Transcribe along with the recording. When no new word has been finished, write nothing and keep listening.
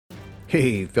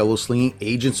Hey, fellow slinging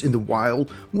agents in the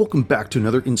wild, welcome back to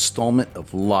another installment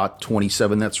of Lot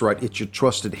 27. That's right, it's your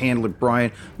trusted handler,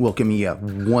 Brian, welcoming you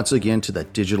once again to the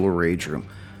Digital Rage Room.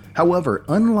 However,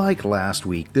 unlike last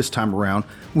week, this time around,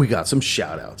 we got some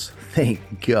shout-outs.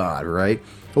 Thank God, right?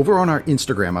 Over on our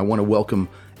Instagram, I want to welcome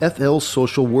FL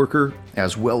Social Worker,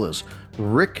 as well as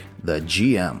Rick the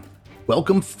GM.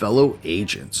 Welcome, fellow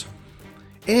agents.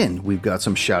 And we've got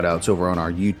some shout-outs over on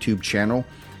our YouTube channel.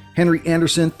 Henry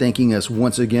Anderson thanking us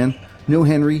once again. No,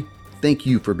 Henry, thank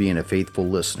you for being a faithful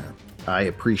listener. I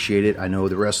appreciate it. I know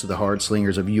the rest of the hard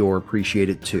slingers of yore appreciate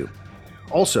it too.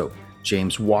 Also,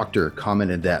 James Wachter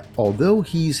commented that although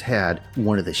he's had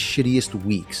one of the shittiest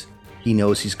weeks, he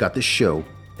knows he's got the show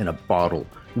in a bottle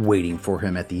waiting for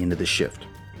him at the end of the shift.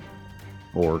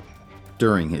 Or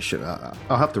during his shift.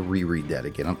 I'll have to reread that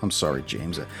again. I'm sorry,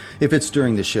 James. If it's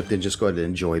during the shift, then just go ahead and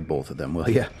enjoy both of them, will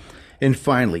ya? And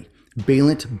finally,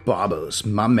 Balint Babos,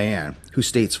 my man, who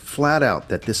states flat out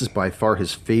that this is by far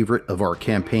his favorite of our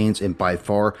campaigns and by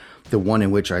far the one in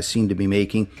which I seem to be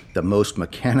making the most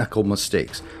mechanical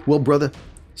mistakes. Well, brother,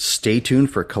 stay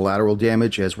tuned for Collateral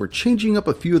Damage as we're changing up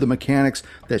a few of the mechanics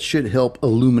that should help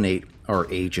illuminate our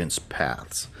agents'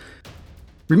 paths.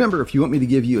 Remember, if you want me to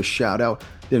give you a shout out,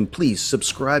 then please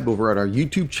subscribe over at our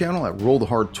YouTube channel at Roll the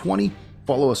Hard 20.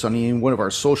 Follow us on any one of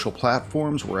our social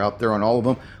platforms. We're out there on all of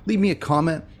them. Leave me a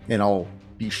comment and I'll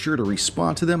be sure to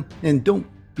respond to them. And don't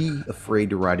be afraid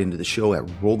to write into the show at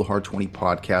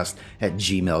rollthehard20podcast at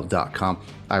gmail.com.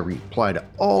 I reply to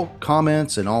all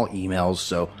comments and all emails,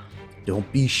 so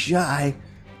don't be shy.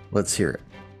 Let's hear it.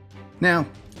 Now,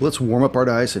 let's warm up our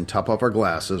dice and top off our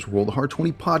glasses. Roll the Hard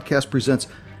 20 podcast presents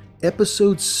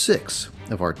Episode 6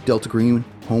 of our Delta Green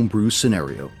Homebrew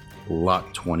Scenario,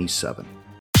 Lot 27.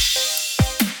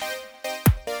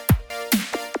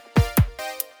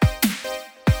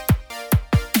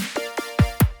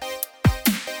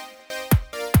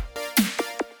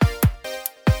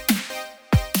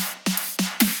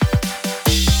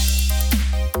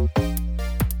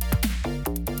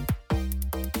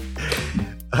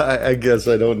 I guess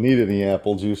I don't need any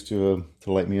apple juice to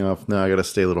light me off. No, I gotta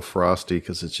stay a little frosty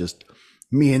because it's just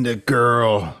me and the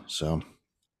girl. So,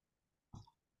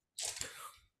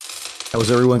 how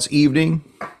was everyone's evening?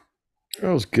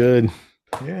 That was good.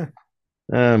 Yeah.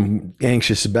 I'm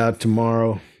anxious about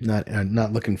tomorrow.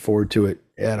 Not looking forward to it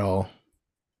at all.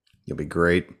 You'll be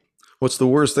great. What's the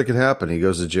worst that could happen? He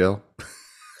goes to jail.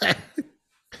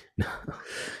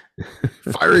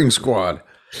 Firing squad.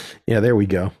 Yeah, there we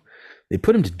go. They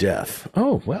put him to death.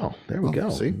 Oh, well, there we go.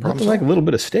 See, nothing like a little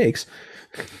bit of steaks.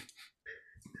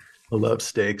 I love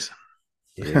steaks.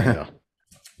 Yeah.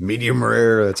 Medium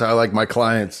rare. That's how I like my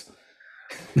clients.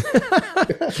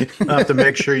 I have to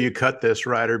make sure you cut this,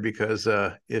 Ryder, because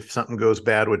if something goes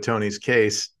bad with Tony's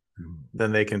case,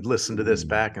 then they can listen to this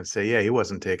back and say, yeah, he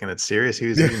wasn't taking it serious. He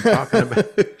was even talking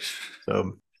about it.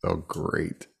 So, oh,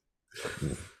 great.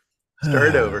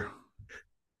 Start over.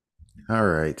 All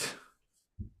right.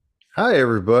 Hi,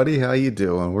 everybody. How you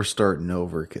doing? We're starting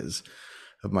over because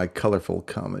of my colorful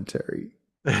commentary.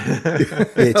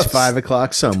 It's 5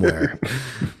 o'clock somewhere.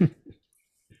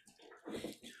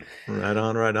 Right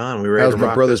on, right on. We ready How's to my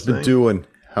rock brother's this been thing? doing?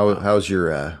 How's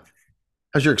your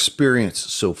experience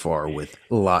so far with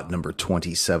lot number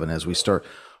 27 as we start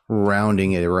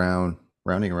rounding into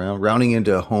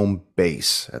home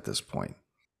base at this point?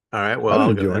 All right. Well, I'm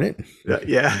I'll go enjoying ahead. it.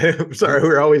 Yeah. I'm sorry.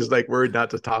 We're always like worried not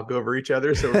to talk over each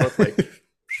other. So we're both like,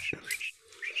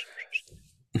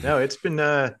 no, it's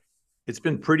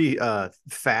been pretty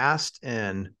fast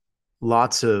and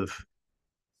lots of,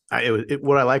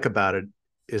 what I like about it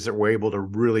is that we're able to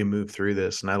really move through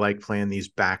this. And I like playing these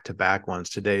back-to-back ones.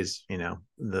 Today's,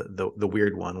 the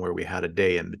weird one where we had a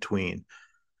day in between.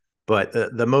 But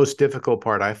the most difficult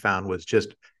part I found was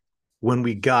just when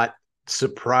we got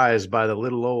surprised by the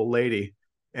little old lady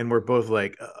and we're both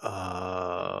like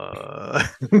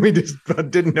we just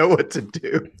didn't know what to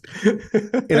do.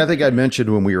 And I think I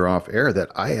mentioned when we were off air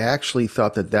that I actually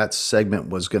thought that segment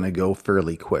was going to go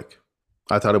fairly quick.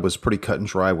 I thought it was pretty cut and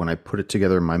dry when I put it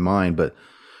together in my mind, but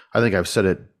I think I've said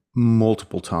it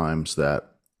multiple times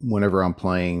that whenever I'm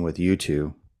playing with you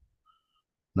two,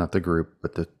 not the group,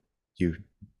 but you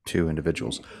two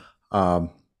individuals,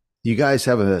 you guys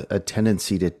have a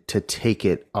tendency to take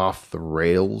it off the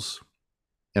rails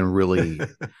and really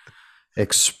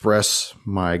express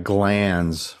my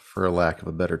glands, for lack of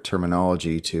a better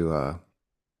terminology, to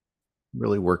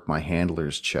really work my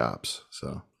handler's chops.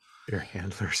 So Your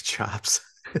handler's chops.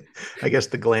 I guess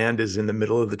the gland is in the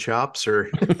middle of the chops, or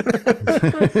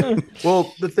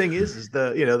well, the thing is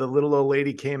the the little old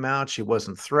lady came out. She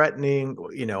wasn't threatening.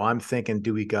 I'm thinking,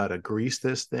 do we gotta grease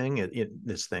this thing?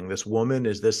 This woman,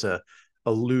 is this a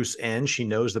loose end? She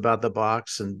knows about the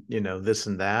box, and this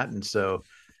and that, and so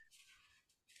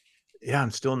yeah,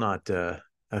 I'm still not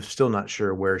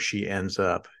sure where she ends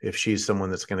up. If she's someone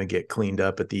that's going to get cleaned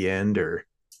up at the end, or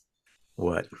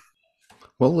what.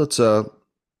 Well,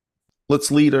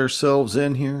 let's lead ourselves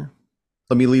in here.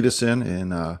 Let me lead us in,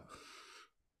 and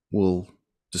we'll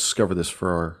discover this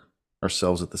for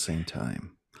ourselves at the same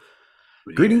time.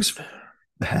 Greetings.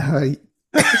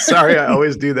 Sorry, I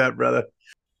always do that, brother.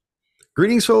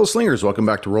 Greetings, fellow slingers. Welcome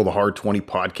back to Roll the Hard 20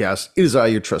 podcast. It is I,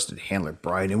 your trusted handler,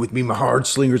 Brian, and with me, my hard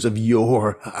slingers of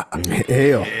yore.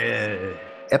 Hail. Yeah.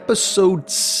 Episode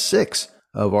 6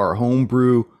 of our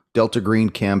homebrew Delta Green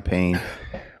campaign,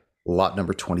 lot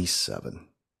number 27.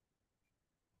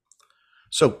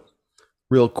 So,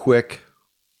 real quick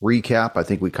recap. I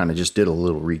think we kind of just did a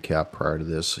little recap prior to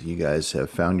this. You guys have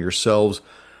found yourselves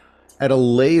at a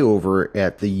layover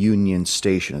at the Union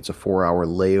Station. It's a 4-hour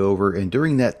layover, and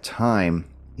during that time,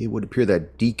 it would appear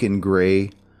that Deacon Gray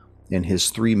and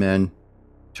his 3 men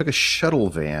took a shuttle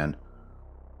van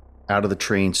out of the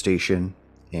train station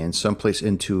and someplace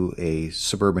into a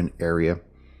suburban area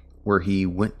where he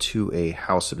went to a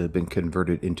house that had been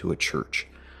converted into a church.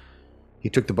 He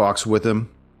took the box with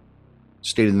him,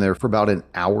 stayed in there for about an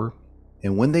hour,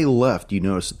 and when they left, you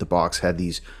notice that the box had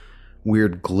these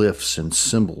weird glyphs and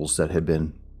symbols that had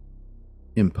been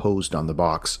imposed on the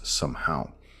box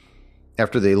somehow.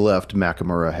 After they left,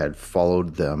 Nakamura had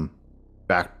followed them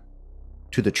back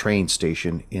to the train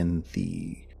station in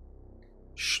the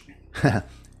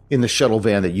shuttle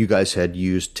van that you guys had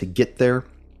used to get there.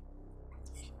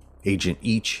 Agent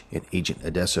Each and Agent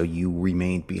Adesso, you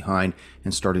remained behind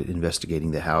and started investigating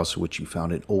the house, which you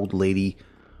found an old lady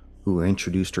who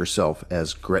introduced herself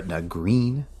as Gretna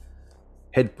Green,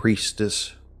 head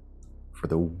priestess for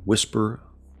the Whisper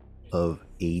of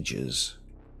Ages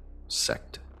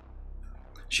sect.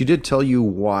 She did tell you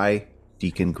why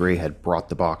Deacon Gray had brought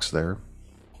the box there.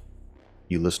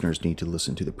 You listeners need to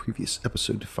listen to the previous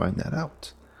episode to find that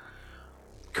out.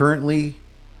 Currently,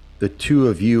 the 2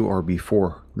 of you are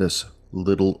before this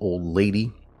little old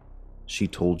lady. She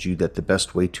told you that the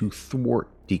best way to thwart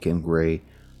Deacon Gray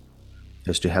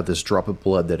is to have this drop of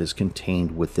blood that is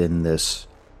contained within this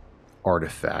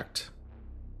artifact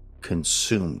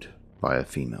consumed by a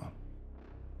female.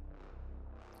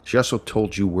 She also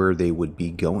told you where they would be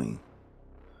going.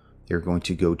 They're going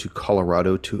to go to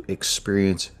Colorado to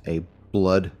experience a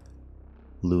blood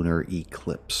lunar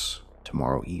eclipse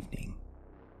tomorrow evening.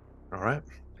 All right.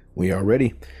 We are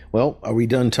ready. Well, are we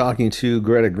done talking to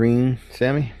Greta Green,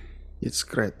 Sammy? It's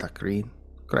Greta Green.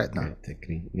 Gretna. Greta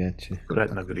Green, gotcha.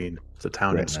 Gretna Green. It's a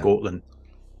town in Gretna. Scotland.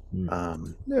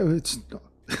 No, it's not.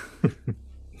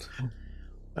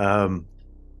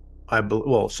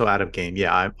 So out of game.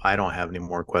 Yeah, I don't have any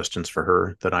more questions for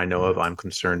her that I know of. I'm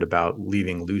concerned about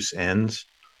leaving loose ends.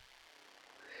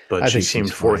 But she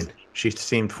seemed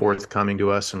forthcoming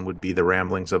to us and would be the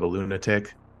ramblings of a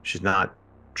lunatic. She's not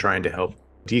trying to help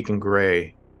Deacon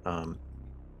Gray.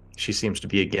 She seems to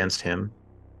be against him.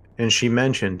 And she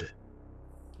mentioned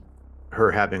her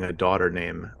having a daughter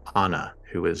named Anna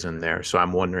who is in there. So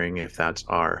I'm wondering if that's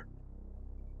our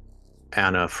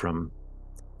Anna from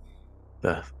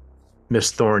the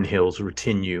Miss Thornhill's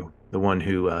retinue, the one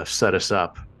who set us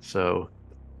up. So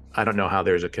I don't know how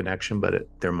there's a connection, but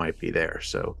there might be there.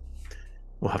 So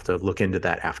we'll have to look into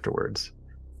that afterwards.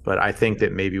 But I think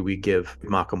that maybe we give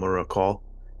Nakamura a call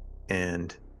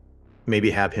and maybe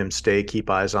have him stay, keep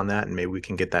eyes on that, and maybe we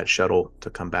can get that shuttle to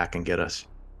come back and get us.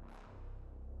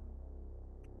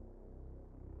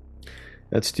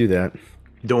 Let's do that.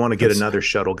 Don't want to get another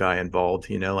shuttle guy involved,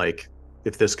 like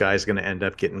if this guy's going to end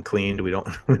up getting cleaned, we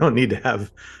don't need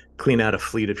to clean out a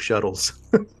fleet of shuttles.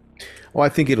 Well, I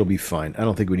think it'll be fine. I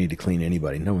don't think we need to clean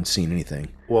anybody. No one's seen anything.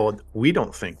 Well, we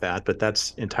don't think that, but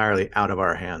that's entirely out of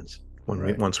our hands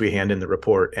once we hand in the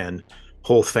report and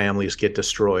whole families get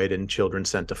destroyed and children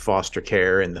sent to foster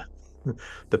care and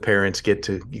the parents get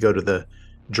to go to the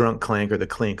drunk clank or the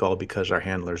clink all because our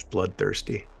handler's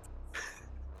bloodthirsty.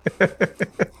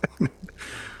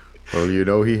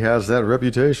 Well, he has that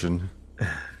reputation.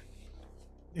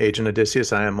 Agent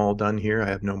Odysseus, I am all done here. I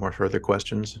have no more further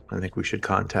questions. I think we should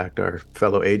contact our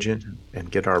fellow agent and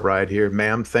get our ride here.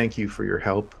 Ma'am, thank you for your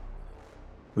help.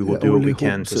 We will do what we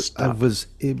can to stop. I was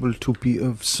able to be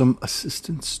of some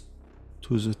assistance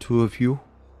to the 2 of you.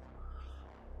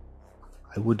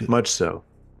 Much so.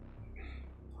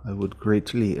 I would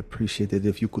greatly appreciate it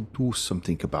if you could do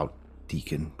something about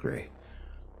Deacon Gray.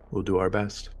 We'll do our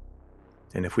best.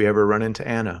 And if we ever run into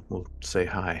Anna, we'll say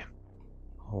hi.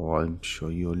 Oh, I'm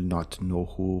sure you'll not know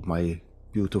who my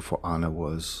beautiful Anna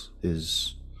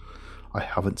is. I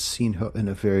haven't seen her in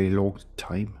a very long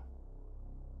time.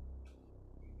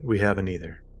 We haven't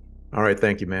either. All right,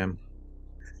 thank you, ma'am.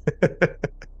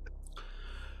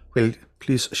 Well,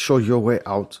 please show your way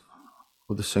out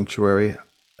of the sanctuary.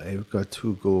 I've got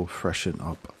to go freshen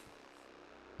up.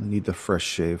 I need a fresh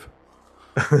shave.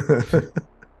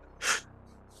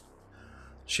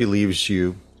 She leaves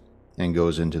you and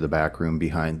goes into the back room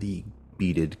behind the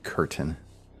beaded curtain.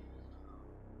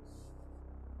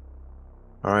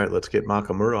 All right, let's get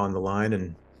Makamura on the line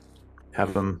and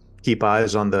have him keep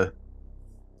eyes on the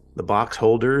box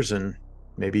holders and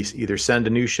maybe either send a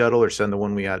new shuttle or send the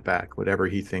one we got back, whatever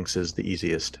he thinks is the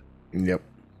easiest. Yep.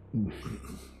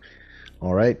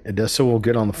 All right. Odessa will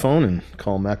get on the phone and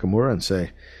call Makamura and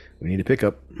say, we need a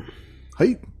pickup.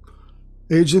 Hey,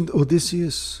 Agent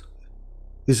Odysseus.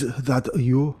 Is that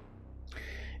you?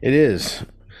 It is.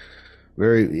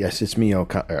 Yes, it's me,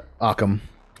 Occam,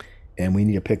 and we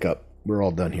need a pickup. We're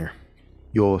all done here.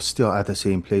 You're still at the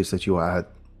same place that you were at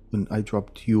when I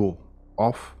dropped you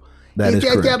off? That is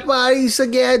correct. Your bodies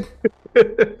again.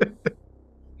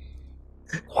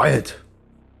 Quiet.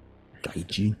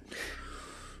 Gaijin.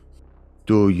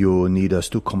 Do you need us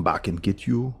to come back and get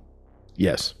you?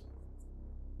 Yes.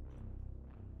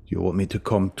 You want me to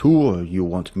come too, or you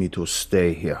want me to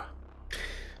stay here?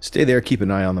 Stay there, keep an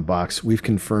eye on the box. We've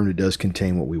confirmed it does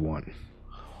contain what we want.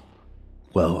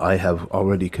 Well, I have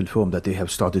already confirmed that they have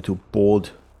started to board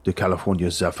the California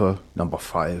Zephyr number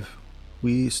 5.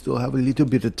 We still have a little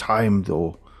bit of time,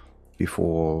 though,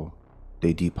 before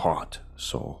they depart,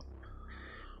 so...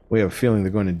 We have a feeling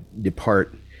they're going to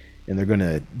depart, and they're going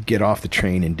to get off the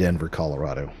train in Denver,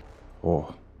 Colorado.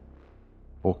 Oh,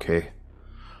 okay.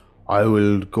 I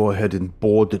will go ahead and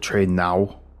board the train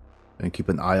now and keep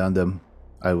an eye on them.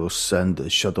 I will send a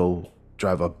shuttle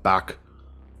driver back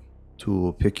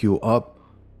to pick you up.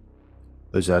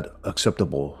 Is that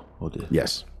acceptable?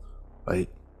 Yes. Right.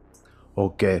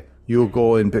 Okay. You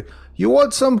go and pick. You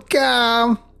want some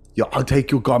gum? Yeah, I'll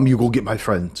take your gum. You go get my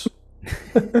friends.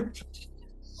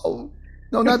 Oh,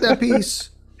 no, not that piece.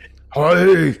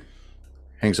 Hey!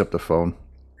 Hangs up the phone.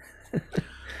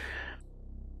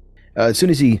 As soon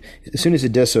as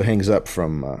Odessa hangs up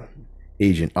from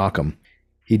Agent Occam,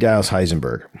 he dials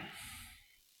Heisenberg.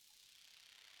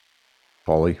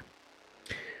 Paulie?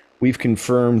 We've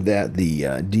confirmed that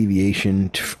the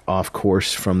deviation off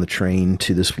course from the train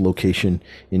to this location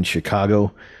in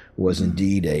Chicago was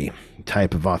indeed a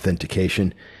type of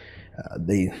authentication.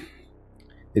 They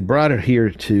brought it here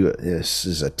to this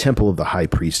is a temple of the High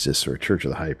Priestess or a church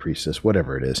of the High Priestess,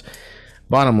 whatever it is.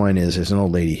 Bottom line is, there's an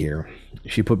old lady here.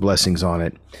 She put blessings on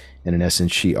it, and in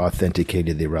essence, she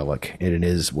authenticated the relic, and it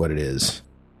is what it is,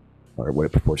 or what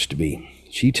it purports to be.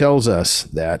 She tells us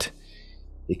that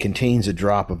it contains a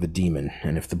drop of a demon,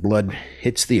 and if the blood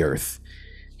hits the earth,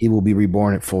 he will be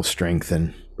reborn at full strength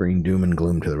and bring doom and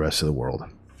gloom to the rest of the world.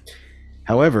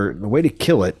 However, the way to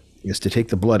kill it is to take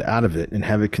the blood out of it and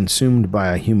have it consumed by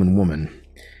a human woman,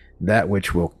 that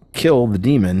which will kill the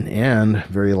demon and,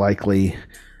 very likely,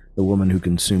 the woman who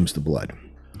consumes the blood.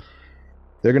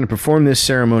 They're going to perform this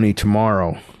ceremony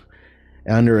tomorrow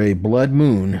under a blood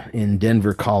moon in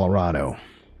Denver, Colorado.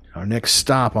 Our next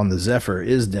stop on the Zephyr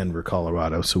is Denver,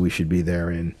 Colorado, so we should be there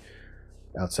in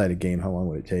outside a game. How long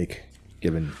would it take?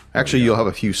 Actually, you'll have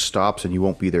a few stops and you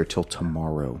won't be there till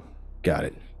tomorrow. Got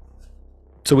it.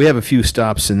 So we have a few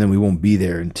stops and then we won't be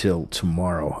there until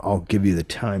tomorrow. I'll give you the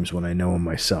times when I know them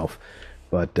myself,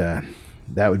 but that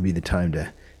would be the time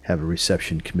to have a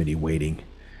reception committee waiting,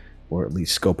 or at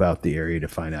least scope out the area to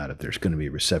find out if there's going to be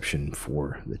a reception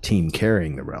for the team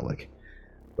carrying the relic.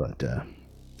 But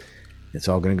it's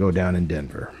all going to go down in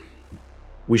Denver.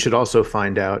 We should also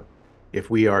find out if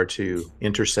we are to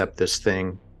intercept this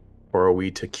thing, or are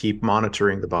we to keep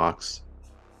monitoring the box,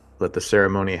 let the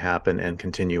ceremony happen, and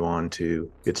continue on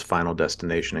to its final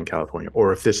destination in California,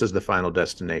 or if this is the final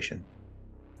destination.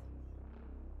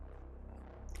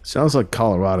 Sounds like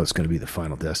Colorado's going to be the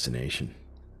final destination,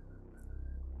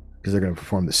 because they're going to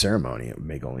perform the ceremony. It would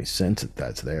make only sense that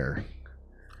that's there.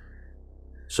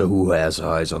 So who has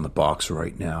eyes on the box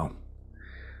right now?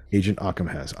 Agent Occam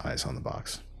has eyes on the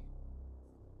box.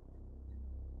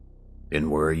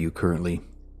 And where are you currently?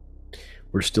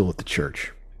 We're still at the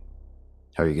church.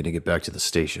 How are you going to get back to the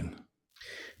station?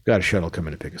 Got a shuttle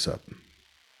coming to pick us up.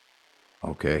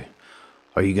 Okay.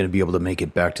 Are you going to be able to make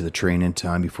it back to the train in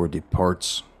time before it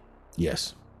departs?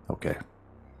 Yes. Okay.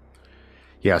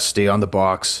 Yeah, stay on the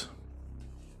box.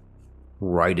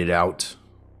 Write it out.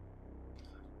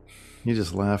 You're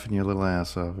just laughing your little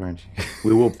ass off, aren't you?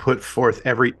 We will put forth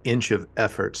every inch of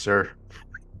effort, sir.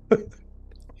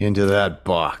 Into that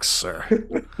box, sir.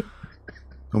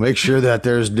 We'll make sure that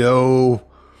there's no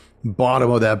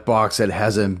bottom of that box that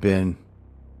hasn't been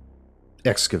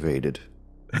excavated.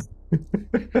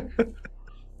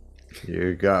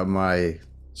 You got my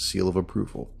seal of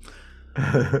approval.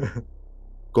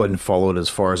 Go ahead and follow it as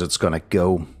far as it's going to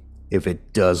go. If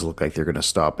it does look like they're going to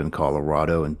stop in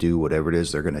Colorado and do whatever it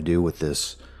is they're going to do with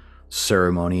this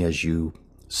ceremony, as you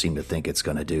seem to think it's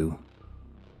going to do,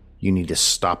 you need to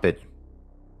stop it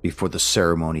before the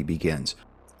ceremony begins.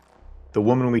 The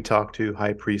woman we talked to,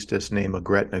 high priestess named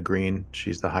Gretna Green,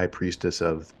 she's the high priestess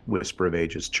of Whisper of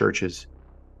Ages churches.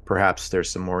 Perhaps there's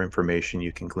some more information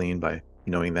you can glean by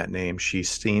knowing that name. She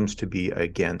seems to be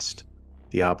against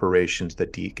the operations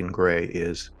that Deacon Gray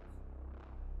is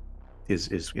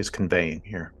conveying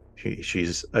here.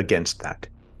 She's against that.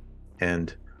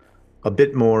 And a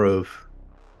bit more of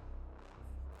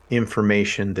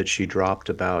information that she dropped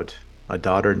about a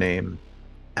daughter named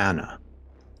Anna.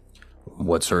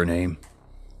 What's her name?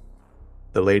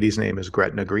 The lady's name is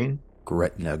Gretna Green.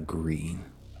 Gretna Green.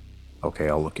 Okay,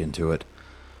 I'll look into it.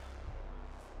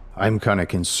 I'm kind of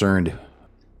concerned,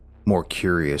 more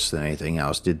curious than anything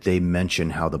else. Did they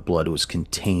mention how the blood was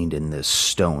contained in this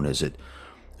stone? Is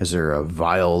there a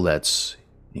vial that's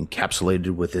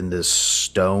encapsulated within this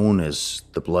stone? Is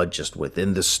the blood just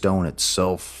within the stone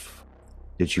itself?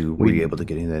 Were you able to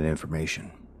get any of that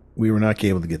information? We were not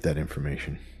able to get that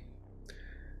information.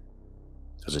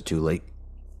 Is it too late?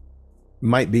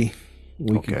 Might be.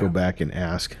 We Okay. could go back and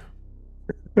ask.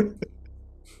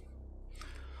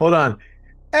 Hold on.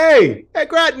 Hey,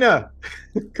 Gretna,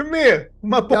 come here.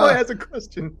 My boy Yeah. has a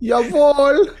question.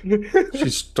 Jawohl! She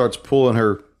starts pulling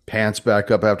her pants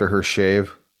back up after her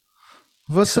shave.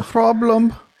 What's the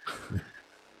problem?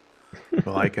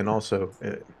 Well, I can also.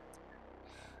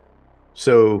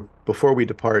 So before we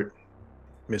depart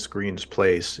Miss Green's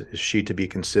place, is she to be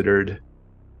considered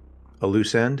a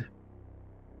loose end?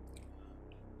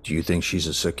 Do you think she's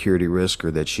a security risk,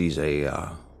 or that she's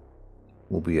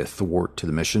will be a thwart to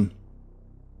the mission?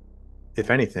 If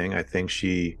anything, I think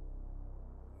she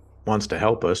wants to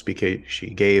help us because she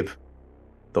gave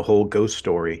the whole ghost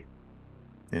story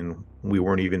and we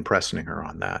weren't even pressing her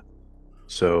on that.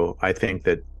 So I think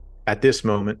that at this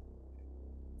moment,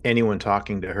 anyone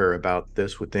talking to her about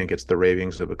this would think it's the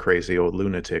ravings of a crazy old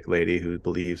lunatic lady who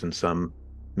believes in some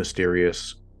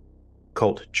mysterious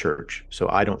cult church. So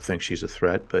I don't think she's a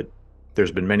threat, but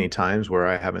there's been many times where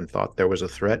I haven't thought there was a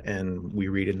threat, and we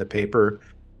read in the paper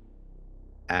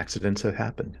accidents have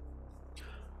happened.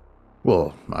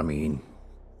 Well, I mean,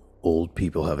 old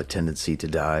people have a tendency to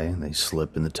die. They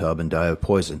slip in the tub and die of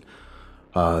poison.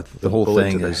 The whole Bullet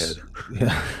thing to the is,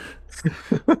 yeah,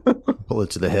 bullet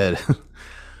to the head.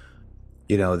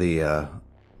 You know,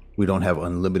 we don't have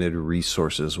unlimited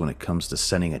resources when it comes to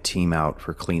sending a team out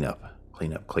for cleanup.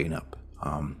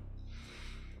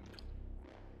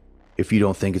 If you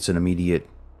don't think it's an immediate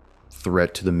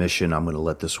threat to the mission, I'm going to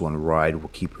let this one ride. We'll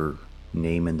keep her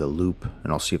name in the loop,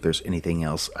 and I'll see if there's anything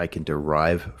else I can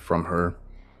derive from her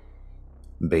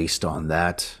based on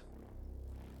that.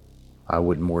 I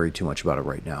wouldn't worry too much about it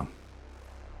right now.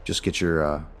 Just get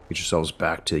yourselves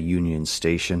back to Union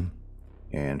Station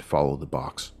and follow the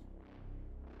box.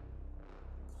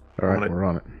 All right, we're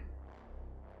on it.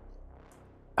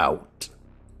 Out.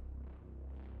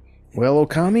 Well,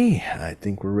 Okami, I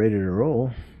think we're ready to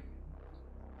roll.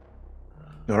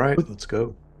 All right, let's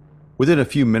go. Within a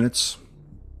few minutes,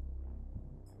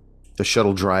 the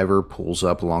shuttle driver pulls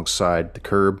up alongside the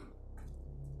curb,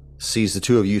 sees the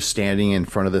two of you standing in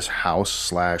front of this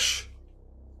house/church.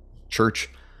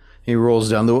 He rolls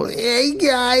down the window. Hey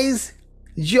guys,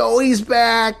 Joey's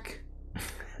back.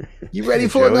 You ready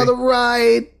for Joey? another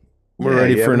ride? We're Yeah,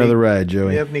 ready you for have another any- ride,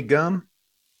 Joey. You have any gum?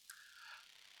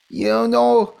 You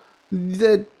know,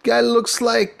 the guy looks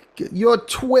like your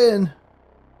twin.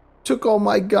 Took all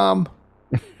my gum.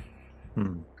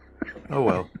 Oh,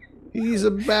 well. He's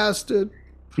a bastard.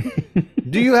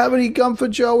 Do you have any gum for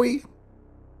Joey?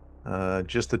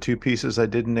 Just the two pieces I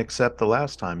didn't accept the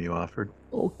last time you offered.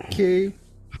 Okay.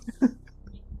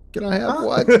 Can I have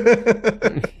one?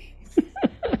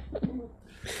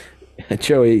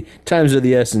 Joey, times of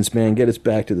the essence, man. Get us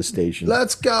back to the station.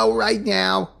 Let's go right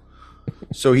now.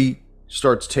 So he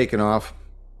starts taking off,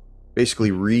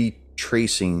 basically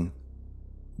retracing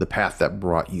the path that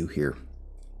brought you here.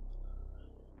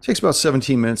 Takes about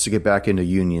 17 minutes to get back into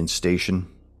Union Station.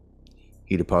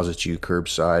 He deposits you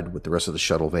curbside with the rest of the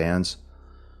shuttle vans.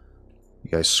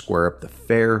 You guys square up the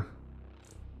fare,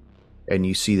 and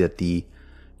you see that the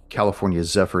California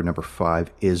Zephyr number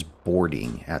 5 is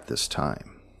boarding at this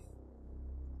time.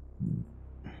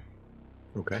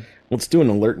 Okay. Let's do an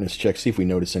alertness check, see if we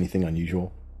notice anything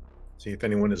unusual. See if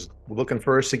anyone is looking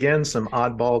for us again, some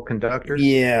oddball conductors.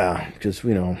 Yeah, because,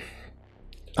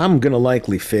 I'm going to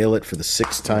likely fail it for the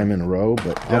 6th time in a row,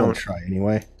 but I won't try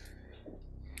anyway.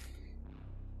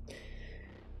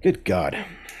 Good God.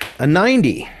 A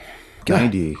 90. God.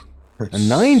 90. A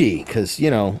 90, because,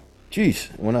 geez,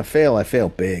 when I fail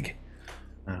big.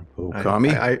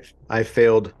 Okami? I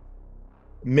failed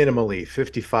minimally,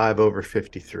 55 over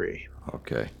 53.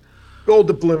 Okay. Gold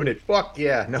doubloon. Fuck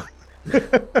yeah. No.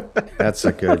 That's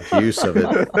a good use of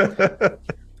it.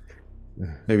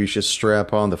 Maybe you should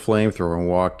strap on the flamethrower and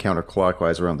walk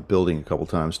counterclockwise around the building a couple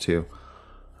times too.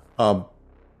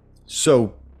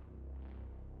 So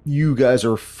you guys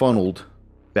are funneled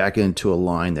back into a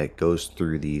line that goes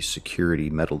through the security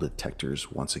metal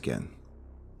detectors once again.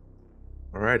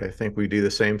 All right. I think we do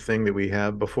the same thing that we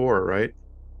have before, right?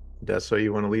 That's so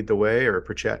you want to lead the way, or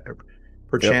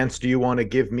perchance do you want to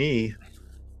give me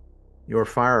your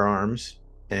firearms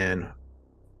and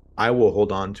I will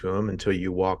hold on to them until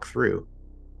you walk through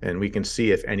and we can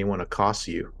see if anyone accosts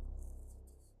you.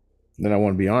 Then I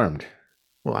want to be armed.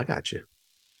 Well, I got you.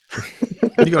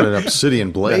 You got an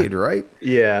obsidian blade, right?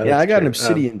 Yeah, I got an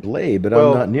obsidian blade, but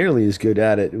I'm not nearly as good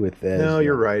at it with that. No,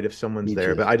 you're right. If someone's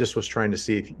there, but I just was trying to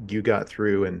see if you got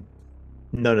through and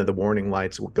none of the warning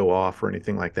lights would go off or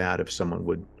anything like that if someone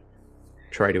would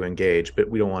try to engage. But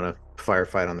we don't want to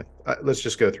firefight on the. Let's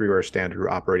just go through our standard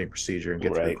operating procedure and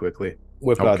get through quickly.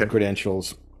 Whip out the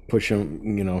credentials, push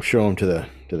them, show them to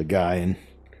the guy. And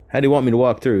how do you want me to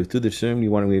walk through? Through the room?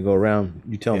 You want me to go around?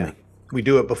 You tell me. We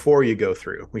do it before you go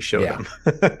through. We show them.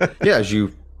 Yeah, as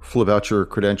you flip out your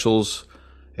credentials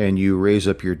and you raise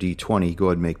up your D20, go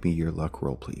ahead and make me your luck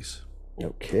roll, please.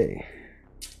 Okay.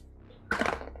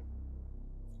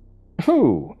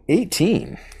 Oh,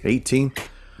 18. 18.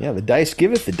 Yeah, the dice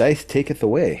giveth, the dice taketh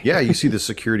away. Yeah, you see the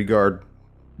security guard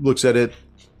looks at it,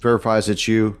 verifies it's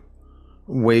you,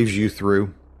 waves you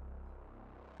through.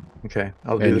 Okay,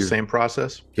 I'll do the same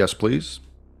process. Yes, please.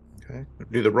 Okay,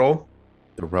 do the roll.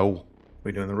 The roll.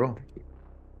 We doing the roll?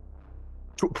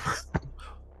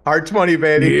 Hard 20,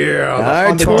 baby. Yeah,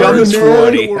 on the dumbest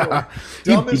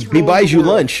 20. He buys you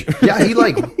lunch. Yeah, he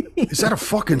is that a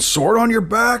fucking sword on your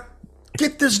back?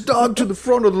 Get this dog to the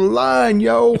front of the line,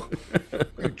 yo.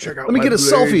 Check out Let me get a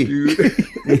selfie.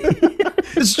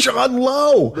 It's John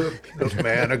Lowe. Look,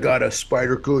 man, I got a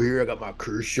spider claw here. I got my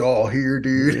Kershaw here,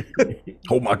 dude.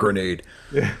 Hold my grenade.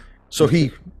 Yeah. So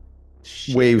he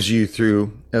waves you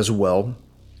through as well,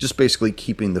 just basically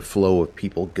keeping the flow of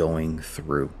people going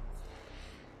through.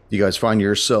 You guys find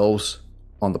yourselves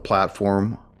on the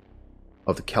platform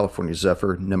of the California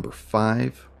Zephyr number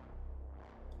 5.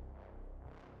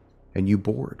 And you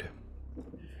board.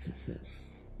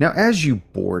 Now, as you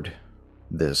board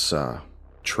this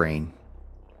train,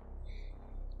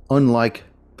 unlike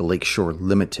the Lakeshore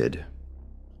Limited,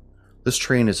 this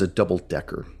train is a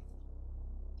double-decker.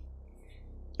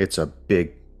 It's a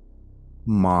big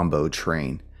Mambo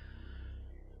train.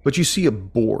 But you see a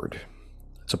board.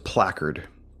 It's a placard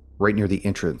right near the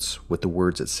entrance with the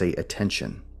words that say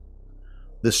 "Attention."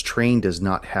 This train does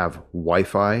not have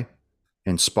Wi-Fi,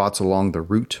 and spots along the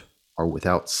route are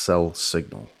without cell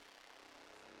signal.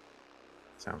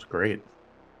 Sounds great.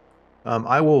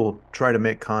 I will try to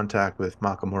make contact with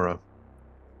Makamura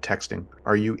texting.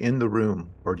 Are you in the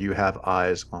room or do you have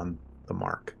eyes on the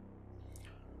mark?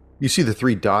 You see the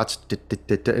 3 dots.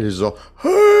 It is all,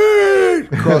 hey!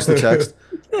 Across the text.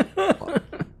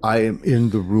 I am in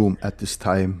the room at this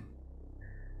time.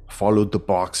 Followed the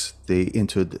box. They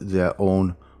entered their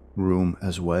own room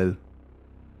as well.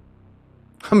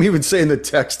 I'm even saying the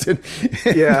text.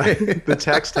 Yeah, the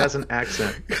text has an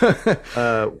accent.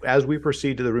 As we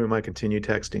proceed to the room, I continue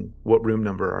texting. What room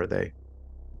number are they?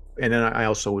 And then I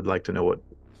also would like to know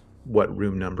what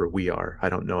room number we are. I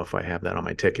don't know if I have that on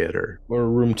my ticket or. Or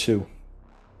room 2.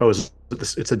 Oh,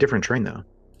 it's a different train though.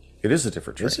 It is a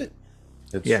different train. Is it?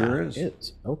 It sure is. It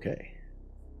is. Okay.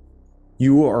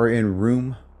 You are in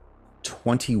room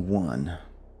 21.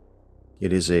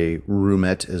 It is a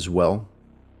roomette as well.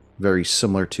 Very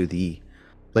similar to the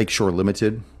Lakeshore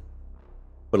Limited,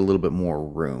 but a little bit more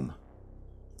room.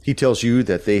 He tells you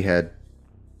that they had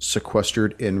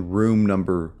sequestered in room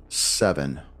number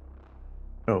 7.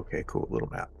 Okay, cool. Little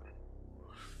map.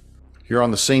 You're on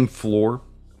the same floor.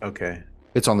 Okay.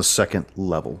 It's on the 2nd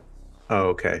level. Oh,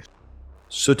 okay.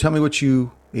 So tell me what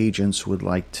you agents would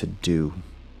like to do.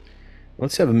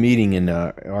 Let's have a meeting in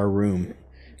our room.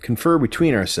 Confer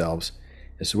between ourselves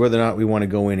as to whether or not we want to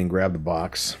go in and grab the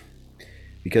box.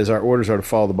 because our orders are to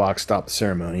follow the box, stop the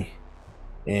ceremony.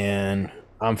 And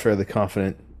I'm fairly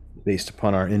confident, based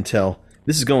upon our intel,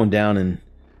 this is going down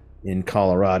in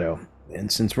Colorado.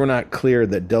 And since we're not clear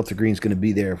that Delta Green's going to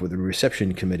be there with the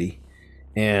reception committee,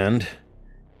 and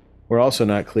we're also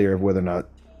not clear of whether or not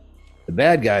the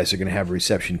bad guys are going to have a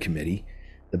reception committee,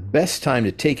 the best time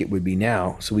to take it would be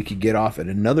now, so we could get off at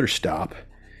another stop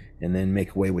and then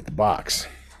make away with the box.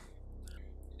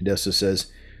 Odessa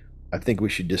says, I think we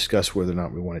should discuss whether or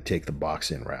not we want to take the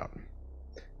box in route.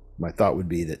 My thought would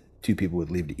be that 2 people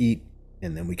would leave to eat,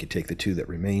 and then we could take the 2 that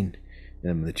remain,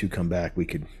 and when the 2 come back, we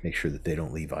could make sure that they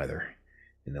don't leave either.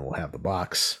 And then we'll have the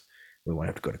box. We won't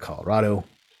have to go to Colorado,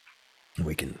 and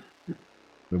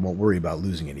we won't worry about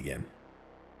losing it again.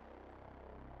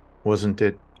 Wasn't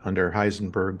it under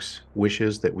Heisenberg's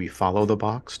wishes that we follow the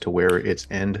box to where its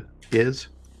end is?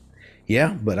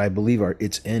 Yeah, but I believe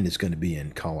its end is going to be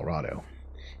in Colorado.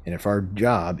 And if our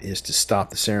job is to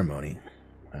stop the ceremony,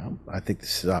 well, I think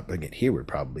stopping it here would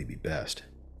probably be best.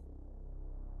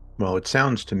 Well, it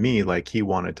sounds to me like he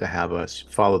wanted to have us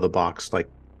follow the box, like,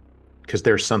 because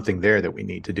there's something there that we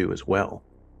need to do as well.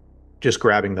 Just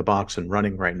grabbing the box and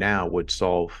running right now would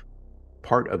solve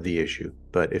part of the issue.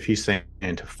 But if he's saying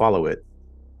to follow it,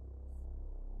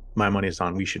 my money's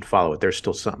on we should follow it. There's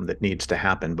still something that needs to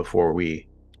happen before we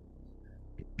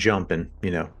jump and,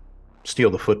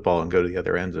 steal the football and go to the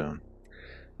other end zone.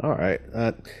 All right,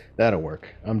 that'll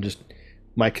work.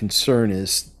 My concern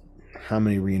is how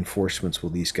many reinforcements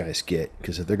will these guys get?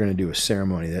 Because if they're going to do a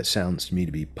ceremony, that sounds to me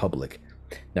to be public.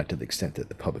 Not to the extent that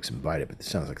the public's invited, but it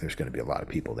sounds like there's going to be a lot of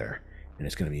people there. And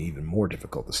it's going to be even more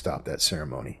difficult to stop that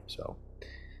ceremony. So,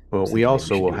 well, we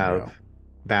also will have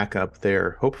backup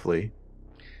there, hopefully,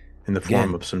 in the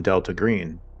form of some Delta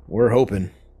Green. We're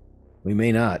hoping. We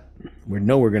may not. We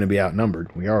know we're going to be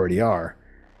outnumbered. We already are.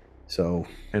 So,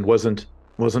 and wasn't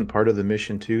part of the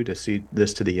mission too to see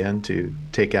this to the end, to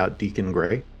take out Deacon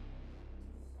Gray?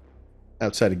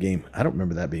 Outside of game, I don't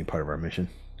remember that being part of our mission.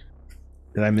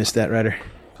 Did I miss that, Ryder?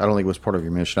 I don't think it was part of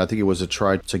your mission. I think it was a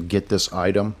try to get this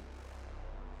item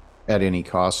at any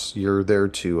cost. You're there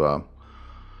to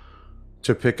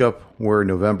pick up where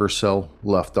November Cell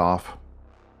left off,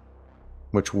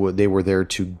 they were there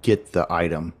to get the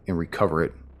item and recover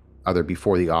it, either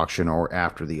before the auction or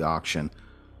after the auction,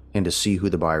 and to see who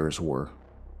the buyers were.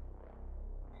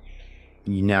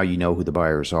 Now you know who the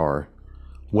buyers are.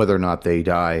 Whether or not they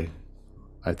die,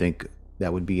 I think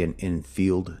that would be an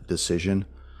in-field decision.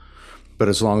 But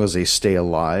as long as they stay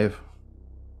alive,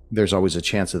 there's always a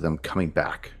chance of them coming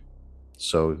back.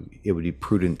 So it would be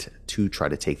prudent to try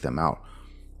to take them out.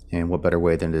 And what better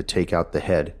way than to take out the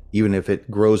head? Even if it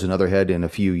grows another head in a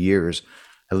few years,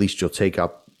 at least you'll take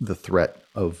out the threat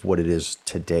of what it is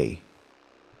today.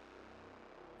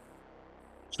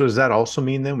 So does that also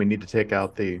mean then we need to take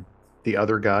out the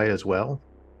other guy as well?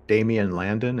 Damian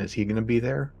Landon, is he going to be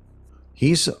there?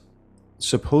 He's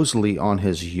supposedly on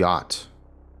his yacht.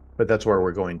 But that's where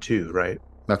we're going to, right?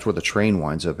 That's where the train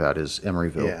winds up at, is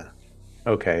Emeryville. Yeah.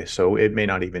 Okay, so it may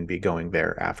not even be going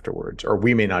there afterwards, or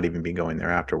we may not even be going there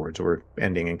afterwards. We're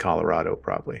ending in Colorado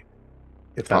probably,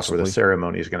 if that's where the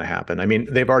ceremony is going to happen. I mean,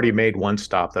 they've already made one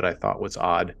stop that I thought was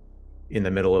odd in the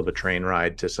middle of a train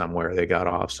ride to somewhere they got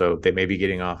off, so they may be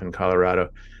getting off in Colorado.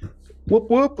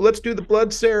 Whoop, whoop, let's do the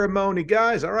blood ceremony,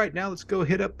 guys. All right, now let's go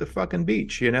hit up the fucking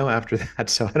beach, after that.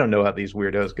 So I don't know how these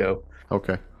weirdos go.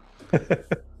 Okay.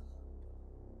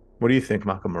 What do you think,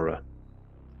 Makamura?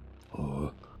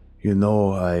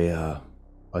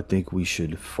 I think we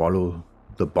should follow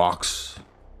the box.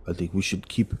 I think we should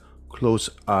keep close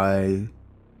eye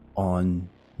on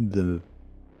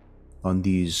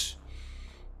these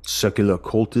secular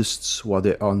cultists while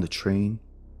they're on the train.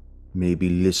 Maybe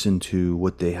listen to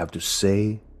what they have to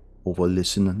say, over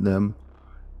listen to them,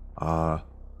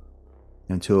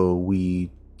 until we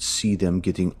see them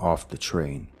getting off the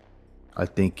train. I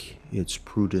think it's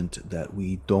prudent that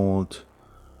we don't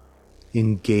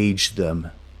engage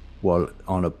them while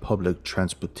on a public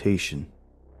transportation.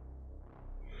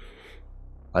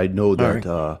 I know that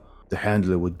the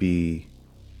handler would be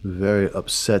very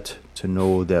upset to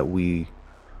know that we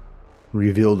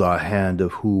revealed our hand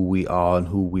of who we are and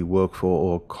who we work for,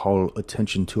 or call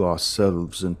attention to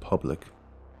ourselves in public.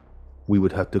 We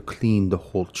would have to clean the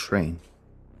whole train.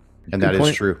 And that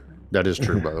is true. That is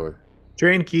true, by the way.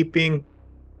 Train keeping.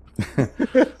 You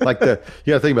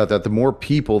gotta think about that. The more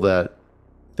people that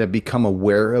become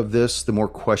aware of this, the more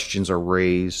questions are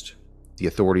raised. The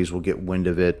authorities will get wind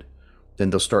of it. Then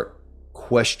they'll start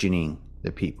questioning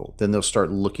the people. Then they'll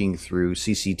start looking through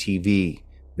CCTV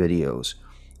videos.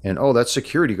 And, that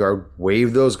security guard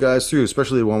waved those guys through,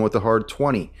 especially the one with the hard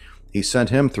 20. He sent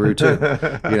him through too,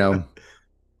 you know,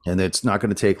 and it's not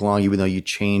going to take long, even though you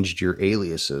changed your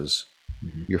aliases,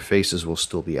 your faces will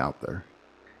still be out there.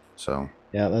 So,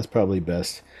 Yeah, that's probably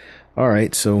best. All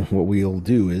right, so what we'll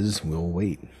do is we'll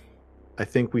wait. I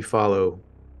think we follow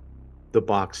the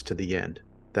box to the end.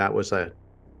 That was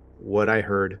what I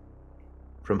heard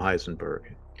from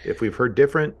Heisenberg. If we've heard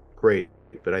different, great.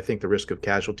 But I think the risk of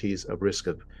casualties, a risk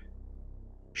of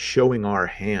showing our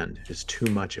hand is too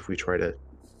much if we try to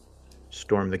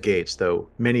storm the gates, though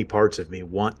many parts of me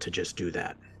want to just do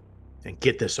that and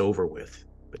get this over with.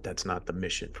 But that's not the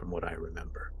mission from what I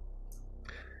remember.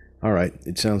 All right,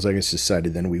 it sounds like it's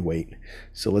decided, then we wait.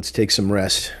 So let's take some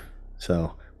rest.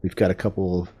 So we've got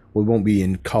we won't be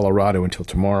in Colorado until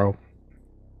tomorrow.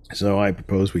 So I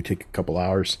propose we take a couple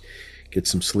hours, get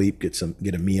some sleep, get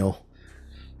a meal,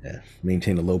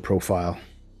 maintain a low profile.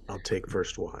 I'll take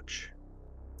first watch.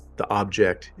 The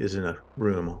object is in a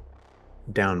room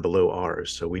down below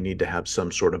ours, so we need to have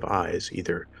some sort of eyes.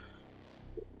 Either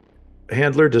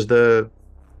handler, does the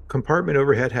compartment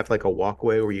overhead have like a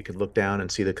walkway where you can look down and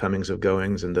see the comings of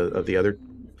goings and of the other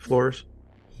floors?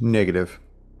 negative.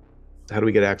 How do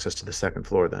we get access to the second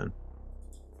floor then?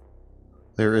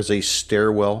 There is a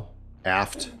stairwell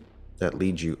aft that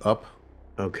leads you up.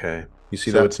 Okay. You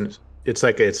see So that?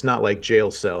 it's not like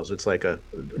jail cells. It's like a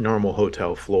normal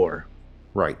hotel floor.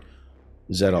 Right.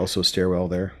 Is that also stairwell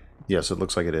there? Yes, it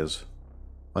looks like it is.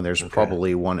 And there's Okay.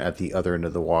 probably one at the other end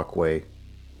of the walkway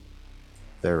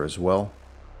there as well.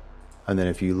 And then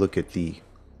if you look at the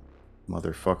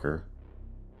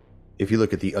if you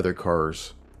look at the other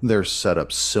cars, they're set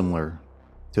up similar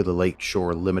to the Lake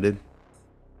Shore Limited,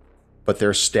 but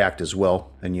they're stacked as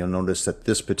well. And you'll notice that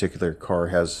this particular car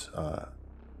has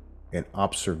an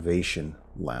observation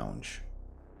lounge.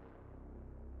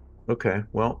 Okay.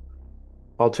 Well,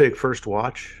 I'll take first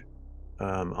watch.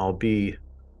 I'll be,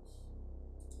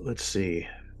 let's see,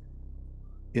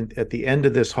 at the end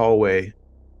of this hallway,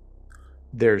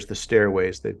 there's the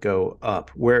stairways that go up.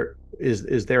 Where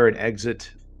is there an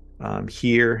exit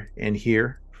here and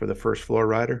here for the first floor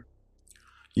rider?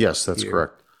 Yes, that's Here.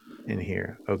 correct. In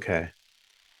here. Okay.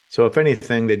 So if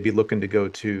anything, they'd be looking to go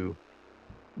to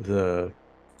the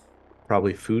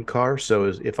probably food car. So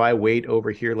if I wait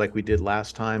over here like we did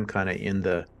last time, kind of in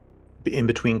the in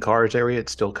between cars area,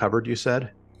 it's still covered, you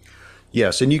said?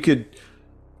 Yes, and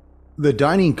the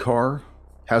dining car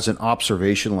has an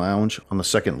observation lounge on the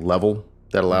second level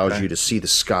that allows Okay. you to see the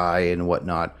sky and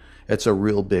whatnot. It's a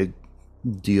real big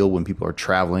deal when people are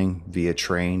traveling via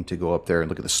train to go up there and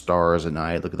look at the stars at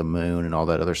night, look at the moon and all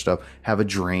that other stuff, have a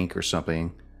drink or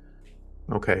something.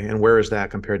 Okay. And where is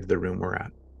that compared to the room we're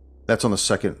at? That's on the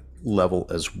second level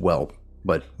as well,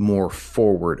 but more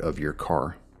forward of your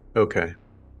car. Okay.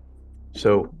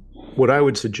 So what I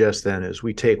would suggest then is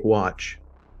we take watch,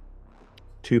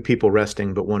 two people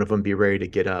resting, but one of them be ready to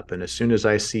get up. And as soon as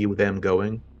I see them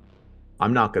going,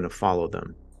 I'm not going to follow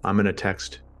them. I'm going to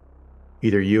text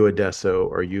either you, Adesso,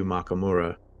 or you,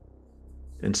 Makamura,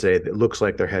 and say it looks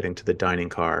like they're heading to the dining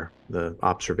car, the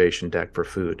observation deck for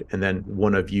food. And then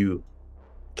one of you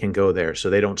can go there so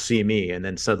they don't see me and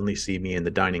then suddenly see me in the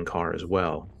dining car as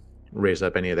well. Raise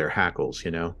up any of their hackles,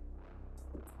 you know?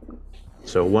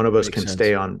 So one of us Makes can sense.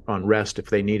 stay on rest if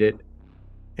they need it.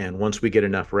 And once we get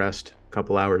enough rest, a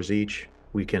couple hours each,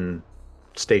 we can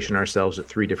station ourselves at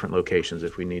 3 different locations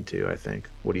if we need to, I think.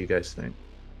 What do you guys think?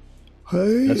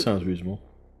 That sounds reasonable.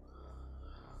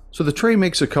 So the train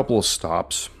makes a couple of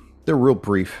stops. They're real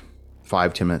brief,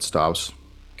 5-10 minute stops.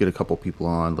 Get a couple people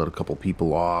on, let a couple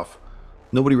people off.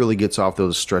 Nobody really gets off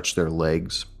those, stretch their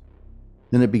legs.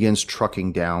 Then it begins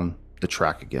trucking down the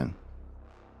track again.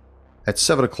 At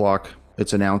 7 o'clock,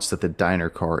 it's announced that the diner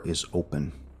car is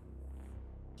open.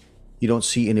 You don't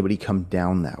see anybody come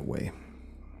down that way.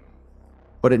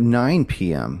 But at 9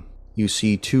 p.m., you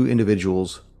see 2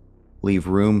 individuals leave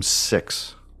room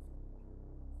 6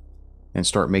 and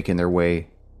start making their way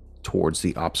towards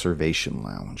the observation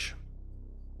lounge.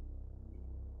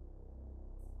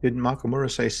 Didn't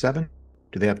Makamura say 7?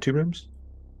 Do they have 2 rooms?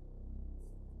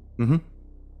 Mm-hmm.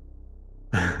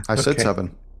 I said Okay.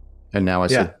 7, and now I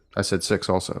Yeah. said 6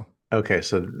 also. Okay,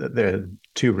 so there are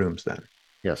 2 rooms then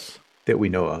Yes. that we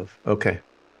know of. Okay.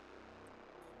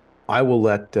 I will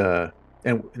let,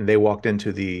 and they walked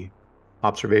into the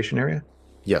observation area?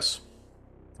 Yes.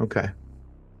 Okay.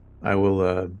 I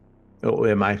will,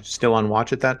 am I still on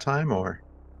watch at that time or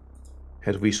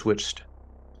has we switched?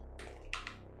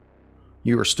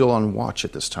 You are still on watch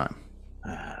at this time.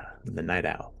 The night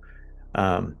owl.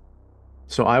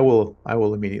 So I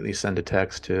will immediately send a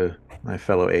text to my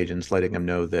fellow agents letting them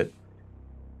know that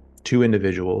 2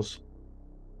 individuals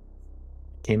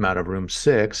came out of room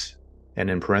 6 and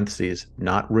in parentheses,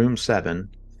 not room 7,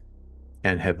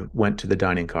 and have went to the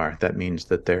dining car, that means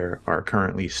that there are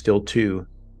currently still 2,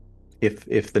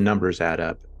 if the numbers add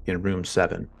up, in room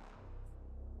 7.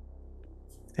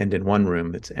 And in one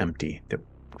room it's empty,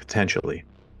 potentially.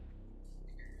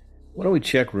 Why don't we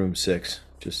check room 6?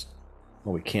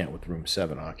 Well, we can't with room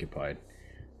 7 occupied.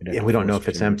 Yeah, we don't know if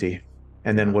it's empty.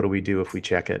 And then what do we do if we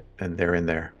check it and they're in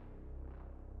there?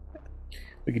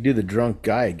 We could do the drunk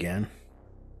guy again.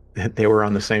 They were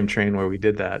on the same train where we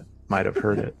did that. Might have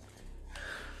heard it.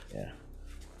 Yeah.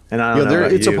 And I don't know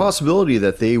about it's you. a possibility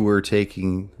that they were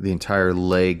taking the entire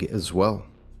leg as well.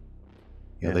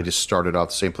 Yeah, they just started out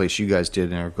the same place you guys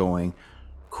did and are going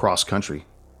cross country.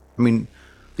 I mean,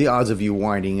 the odds of you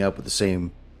winding up with the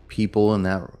same people in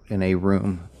a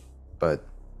room, but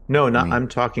No, I'm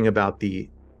talking about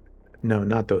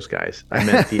not those guys. I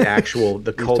meant the actual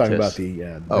the cultists. Talking about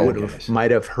the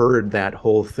might have heard that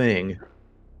whole thing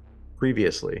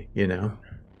previously,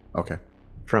 okay.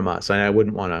 from us. And I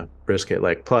wouldn't want to risk it.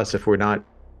 Like, plus, if we're not,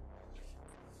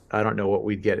 I don't know what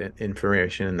we'd get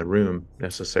information in the room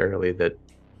necessarily. That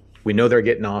we know they're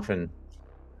getting off in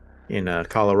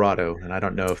Colorado, and I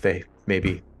don't know if they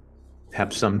maybe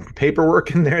have some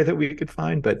paperwork in there that we could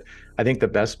find. But I think the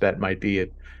best bet might be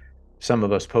some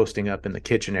of us posting up in the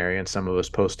kitchen area and some of us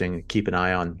keep an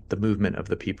eye on the movement of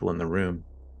the people in the room.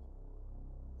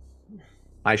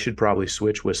 I should probably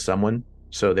switch with someone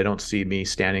so they don't see me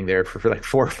standing there for like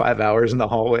 4 or 5 hours in the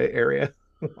hallway area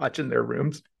watching their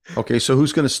rooms. Okay, so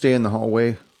who's going to stay in the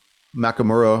hallway?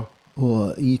 Nakamura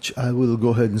or each? I will go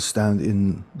ahead and stand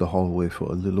in the hallway for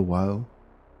a little while.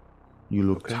 You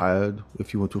look tired.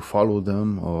 If you want to follow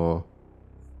them or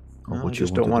No, what I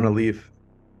just you don't want to do. leave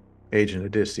Agent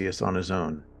Odysseus on his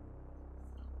own.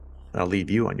 I'll leave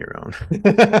you on your own.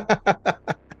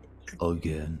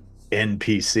 Again.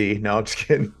 NPC. No, I'm just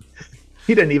kidding.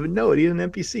 He doesn't even know it. He's an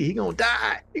NPC. He gonna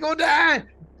die.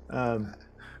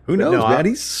 Who knows, no, man?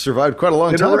 He's survived quite a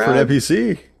long Been time for an around.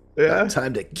 NPC. Yeah.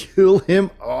 Time to kill him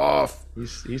off.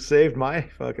 He saved my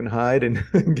fucking hide and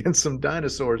against some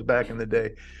dinosaurs back in the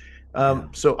day.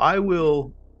 So I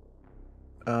will.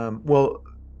 Well,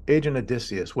 Agent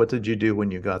Odysseus, what did you do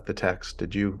when you got the text?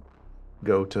 Did you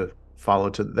go to follow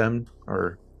to them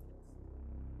or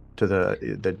to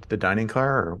the dining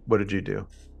car, or what did you do?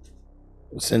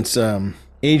 Since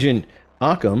Agent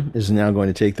Occam is now going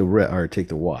to take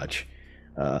the watch,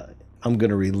 I'm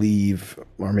going to relieve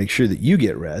or make sure that you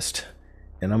get rest,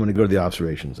 and I'm going to go to the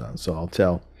observation zone. So I'll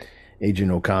tell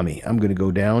Agent Okami I'm going to go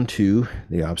down to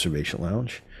the observation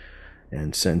lounge,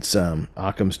 and since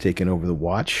Occam's taken over the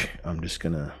watch, I'm just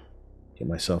going to get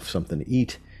myself something to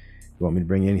eat. You want me to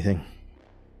bring you anything?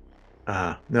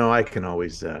 No, I can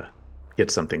always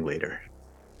get something later.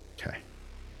 Okay.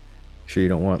 Sure you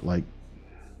don't want like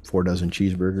 4 dozen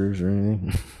cheeseburgers or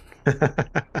anything?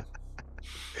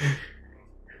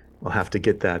 We'll have to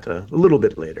get that a little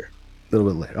bit later. A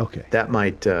little bit later. Okay. That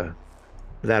might that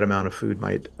amount of food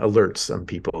might alert some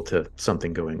people to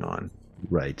something going on.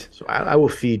 Right. So I will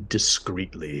feed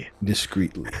discreetly.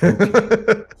 Discreetly.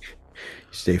 Okay.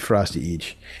 Stay frosty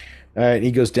each. All right.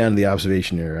 He goes down to the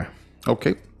observation area.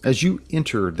 Okay. As you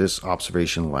enter this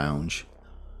observation lounge,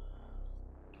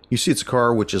 you see it's a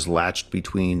car which is latched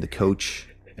between the coach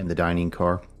and the dining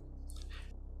car.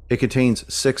 It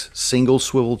contains 6 single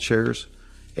swivel chairs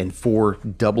and 4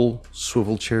 double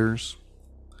swivel chairs.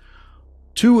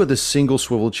 2 of the single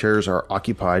swivel chairs are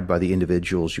occupied by the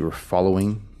individuals you are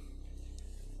following,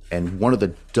 and one of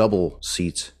the double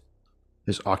seats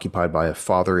is occupied by a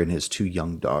father and his 2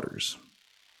 young daughters.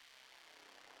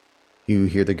 You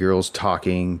hear the girls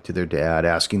talking to their dad,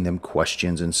 asking them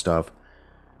questions and stuff.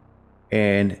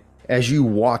 And as you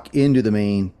walk into the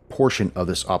main portion of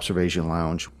this observation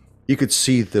lounge, you could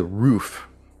see the roof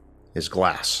is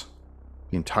glass,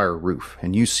 the entire roof.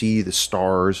 And you see the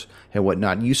stars and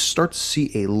whatnot. And you start to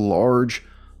see a large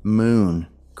moon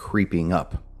creeping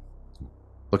up.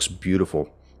 Looks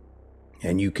beautiful.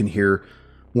 And you can hear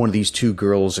one of these 2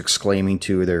 girls exclaiming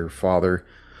to their father,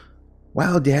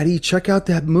 "Wow, Daddy, check out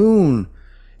that moon."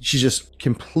 She's just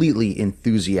completely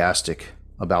enthusiastic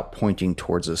about pointing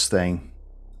towards this thing.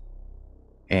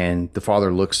 And the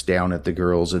father looks down at the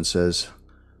girls and says,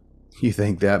 "You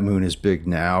think that moon is big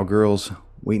now, girls?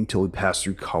 Wait until we pass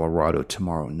through Colorado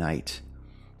tomorrow night.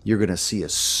 You're going to see a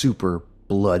super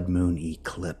blood moon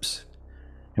eclipse."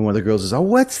 And one of the girls says, "Oh,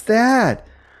 what's that?"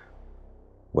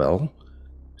 "Well,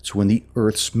 it's when the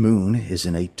Earth's moon is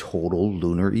in a total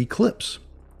lunar eclipse."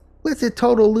 "What's a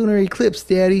total lunar eclipse,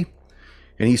 Daddy?"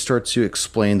 And he starts to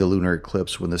explain the lunar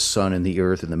eclipse when the sun and the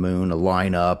Earth and the moon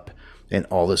align up and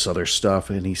all this other stuff.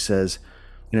 And he says,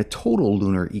 In a total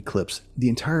lunar eclipse, the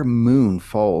entire moon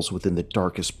falls within the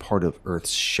darkest part of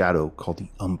Earth's shadow called the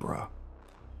umbra.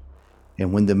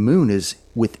 And when the moon is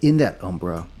within that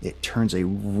umbra, it turns a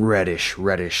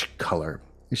reddish color.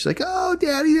 And she's like, "Oh,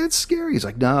 Daddy, that's scary." He's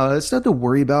like, "No, it's nothing to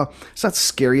worry about. It's not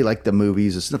scary like the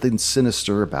movies. It's nothing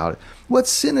sinister about it." "What's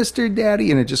sinister,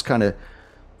 Daddy?" And it just kind of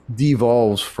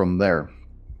devolves from there.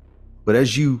 But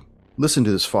as you listen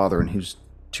to this father and his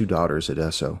two daughters at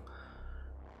Esso,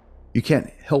 you can't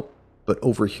help but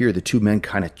overhear the two men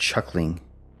kind of chuckling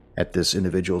at this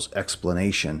individual's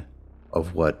explanation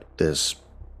of what this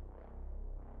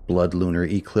blood lunar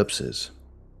eclipse is.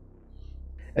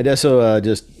 Edesso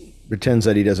just pretends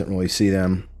that he doesn't really see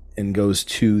them and goes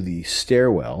to the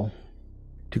stairwell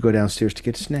to go downstairs to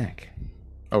get a snack.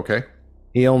 Okay.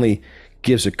 He only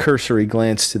gives a cursory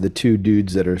glance to the two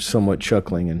dudes that are somewhat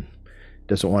chuckling and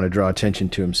doesn't want to draw attention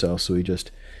to himself, so he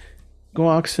just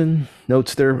walks and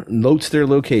notes their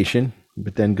location,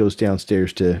 but then goes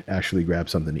downstairs to actually grab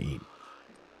something to eat.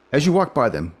 As you walk by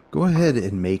them, go ahead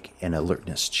and make an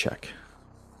alertness check.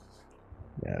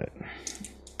 Got it.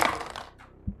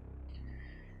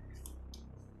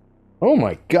 Oh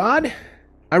my God!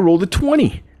 I rolled a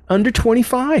 20, under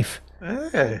 25.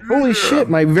 Hey. Holy shit!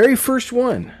 My very first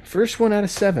one out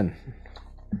of 7.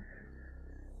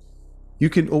 You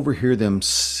can overhear them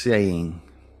saying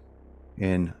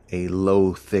in a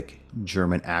low, thick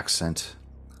German accent,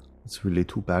 "It's really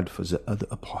too bad for the other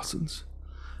apostles.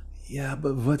 Yeah,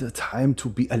 but what a time to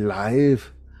be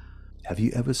alive. Have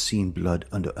you ever seen blood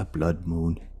under a blood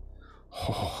moon?"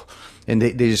 Oh. And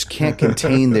they just can't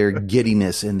contain their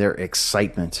giddiness and their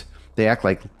excitement. They act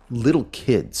like little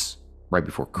kids right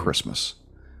before Christmas.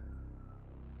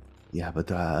 "Yeah,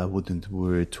 but I wouldn't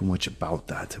worry too much about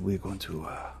that. We're going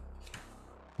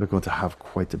to have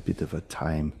quite a bit of a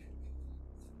time."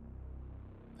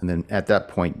 And then at that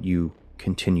point, you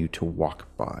continue to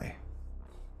walk by.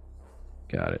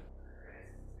 Got it.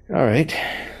 All right.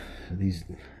 These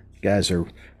guys are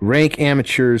rank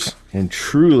amateurs and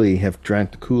truly have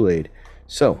drank the Kool-Aid.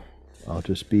 So I'll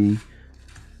just be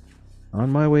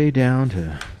on my way down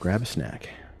to grab a snack.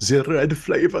 The red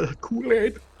flavor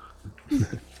Kool-Aid.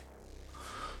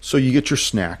 So you get your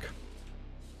snack.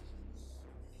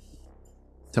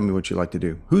 Tell me what you like to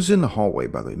do. Who's in the hallway,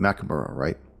 by the way? Nakamura,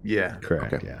 right? Yeah.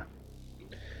 Correct, Okay. yeah.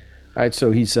 All right,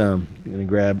 so he's going to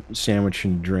grab a sandwich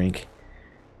and drink,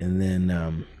 and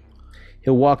then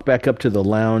he'll walk back up to the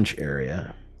lounge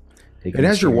area. And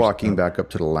as you're walking back up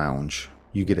to the lounge,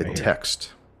 you get a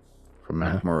text from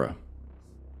Nakamura.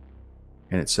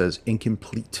 And it says,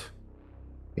 "Incomplete.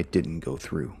 It didn't go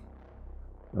through."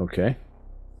 Okay.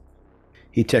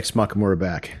 He texts Makamura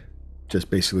back,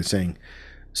 just basically saying,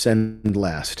 Send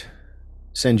last.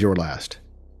 Send your last.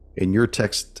 And your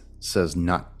text says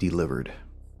 "not delivered."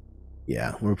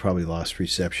 Yeah, we're probably lost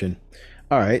reception.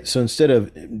 All right, so instead of,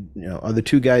 are the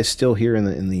two guys still here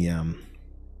in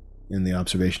the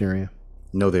observation area?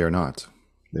 No, they are not.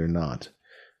 They're not.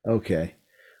 Okay.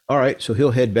 All right, so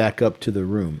he'll head back up to the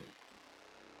room.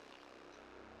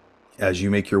 As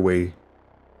you make your way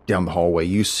down the hallway,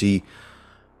 you see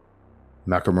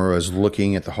Nakamura is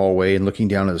looking at the hallway and looking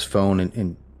down at his phone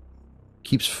and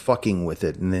keeps fucking with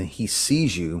it. And then he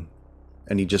sees you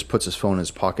and he just puts his phone in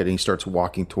his pocket and he starts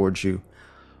walking towards you.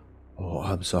 "Oh,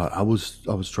 I'm sorry. I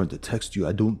was trying to text you.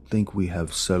 I don't think we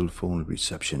have cell phone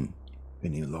reception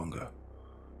any longer.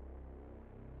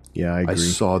 Yeah, I agree. I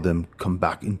saw them come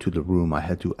back into the room. I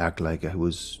had to act like I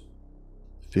was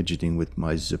fidgeting with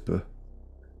my zipper."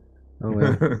 Oh,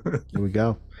 well, here we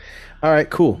go. All right,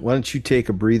 cool. Why don't you take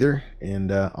a breather,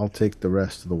 and I'll take the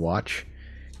rest of the watch.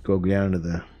 Go down to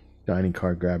the dining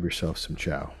car, grab yourself some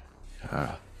chow.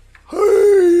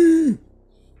 Hey!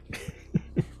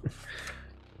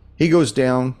 He goes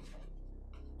down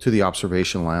to the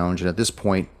observation lounge, and at this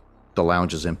point, the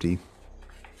lounge is empty.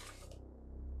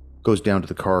 Goes down to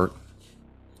the cart,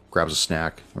 grabs a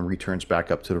snack, and returns back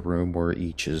up to the room where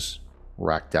each is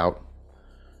racked out.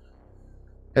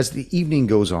 As the evening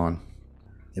goes on,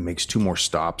 it makes 2 more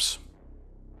stops.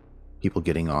 People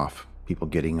getting off, people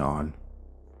getting on.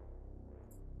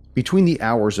 Between the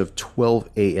hours of 12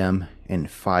 a.m.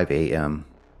 and 5 a.m.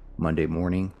 Monday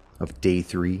morning of day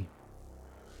 3,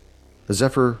 the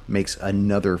Zephyr makes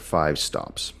another 5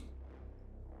 stops.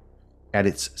 At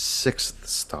its 6th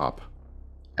stop,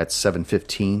 at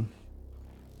 7:15,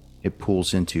 it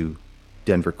pulls into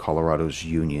Denver, Colorado's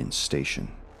Union Station.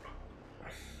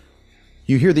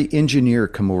 You hear the engineer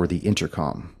come over the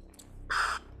intercom.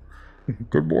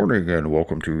 "Good morning and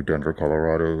welcome to Denver,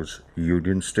 Colorado's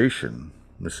Union Station.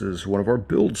 This is one of our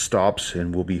build stops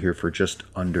and we'll be here for just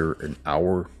under an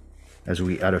hour. as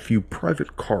we add a few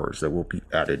private cars that will be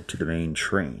added to the main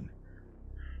train.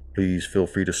 Please feel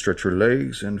free to stretch your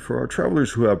legs, and for our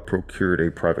travelers who have procured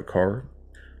a private car,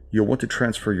 you'll want to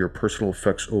transfer your personal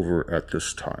effects over at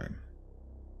this time.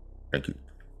 Thank you.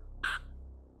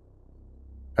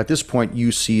 At this point,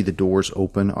 you see the doors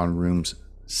open on rooms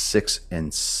 6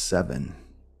 and 7.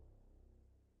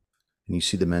 And you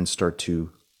see the men start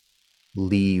to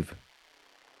leave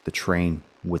the train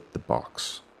with the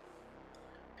box.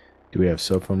 Do we have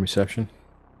cell phone reception?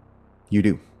 You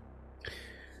do.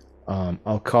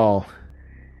 I'll call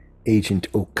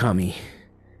Agent Okami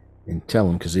and tell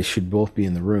him, because they should both be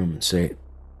in the room, and say,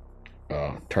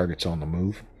 target's on the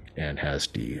move and has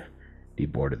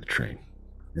deboarded the train.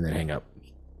 And then hang up.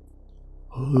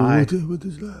 What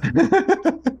is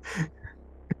that?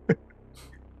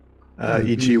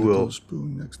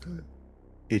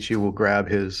 Ichi will grab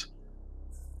his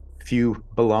few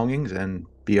belongings and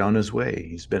be on his way.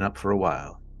 He's been up for a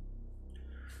while.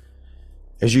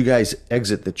 As you guys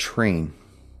exit the train,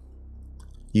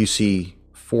 you see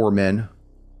 4 men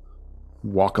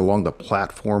walk along the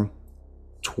platform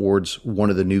towards one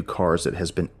of the new cars that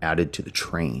has been added to the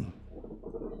train.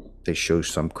 They show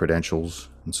some credentials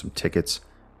and some tickets,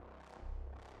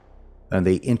 and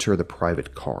they enter the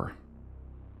private car.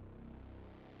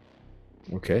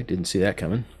 Okay, didn't see that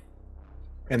coming.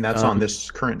 And that's on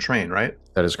this current train, right?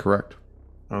 That is correct.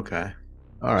 Okay.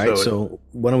 All right, so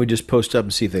why don't we just post up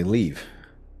and see if they leave?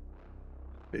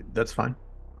 That's fine.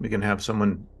 We can have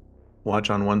someone watch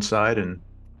on one side and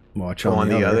Watch go on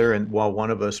the other, and while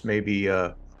one of us maybe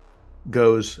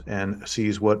goes and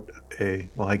sees well,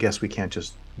 I guess we can't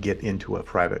just get into a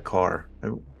private car.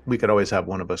 We could always have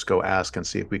one of us go ask and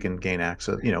see if we can gain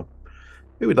access.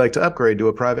 We would like to upgrade to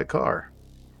a private car.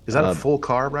 Is that a full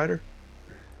car, Ryder?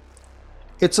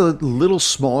 It's a little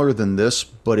smaller than this,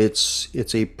 but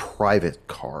it's a private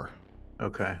car.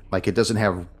 Okay. Like, it doesn't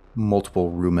have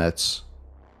multiple roomettes,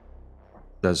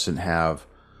 doesn't have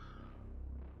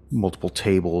multiple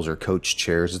tables or coach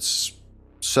chairs. It's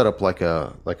set up like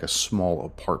a small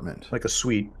apartment. Like a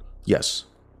suite. Yes.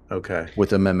 Okay.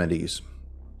 With amenities.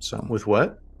 So with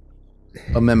what?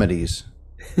 Amenities.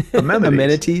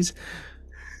 Amenities?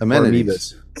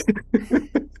 Amenities.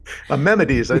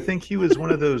 Amenities. I think he was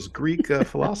one of those Greek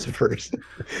philosophers.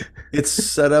 It's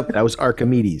set up. That was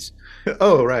Archimedes.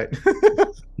 Oh, right.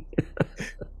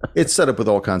 It's set up with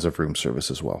all kinds of room service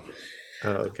as well. Oh,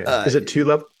 okay. Is it 2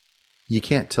 level? You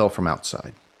can't tell from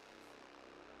outside.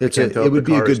 It would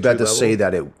be a good bet to say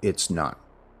that it's not.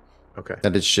 Okay.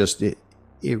 That it's just it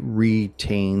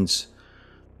retains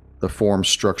the form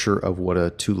structure of what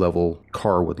a 2-level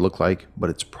car would look like,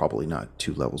 but it's probably not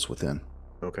 2 levels within.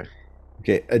 Okay.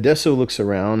 Okay, Adesso looks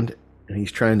around and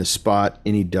he's trying to spot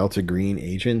any Delta Green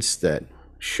agents that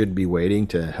should be waiting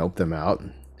to help them out.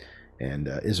 And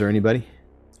is there anybody?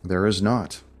 There is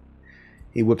not.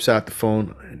 He whips out the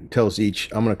phone and tells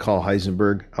each, I'm going to call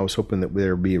Heisenberg. I was hoping that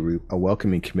there would be a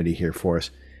welcoming committee here for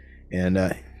us.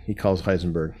 And he calls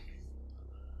Heisenberg.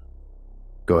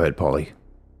 Go ahead, Paulie.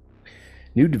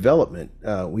 New development.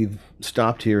 We've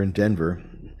stopped here in Denver.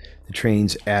 The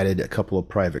train's added a couple of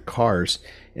private cars,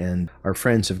 and our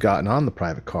friends have gotten on the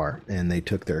private car, and they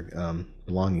took their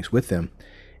belongings with them,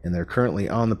 and they're currently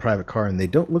on the private car, and they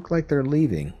don't look like they're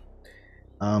leaving.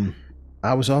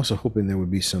 I was also hoping there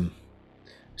would be some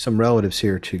relatives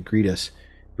here to greet us,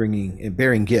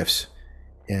 bearing gifts,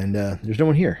 and there's no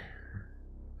one here.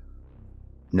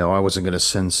 No, I wasn't going to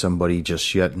send somebody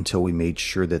just yet until we made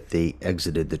sure that they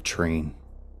exited the train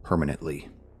permanently.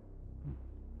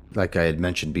 Like I had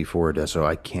mentioned before, Deso,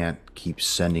 I can't keep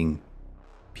sending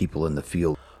people in the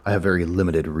field. I have very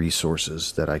limited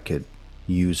resources that I could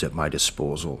use at my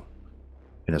disposal.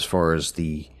 And as far as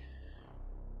the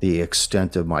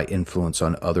extent of my influence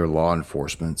on other law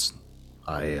enforcement,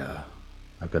 I've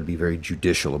got to be very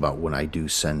judicial about when I do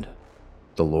send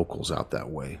the locals out that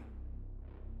way.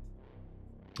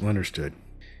 Understood.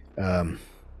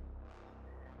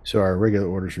 So our regular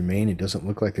orders remain. It doesn't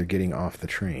look like they're getting off the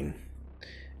train.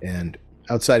 And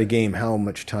outside of game, how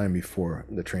much time before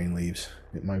the train leaves?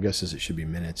 My guess is it should be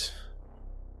minutes.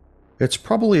 It's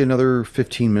probably another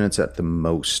 15 minutes at the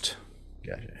most.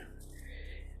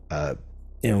 Gotcha.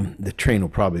 The train will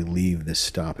probably leave this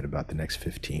stop at about the next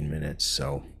 15 minutes.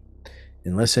 So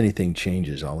unless anything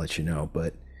changes, I'll let you know.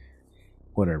 But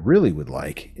what I really would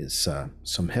like is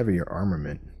some heavier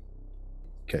armament.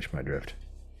 Catch my drift.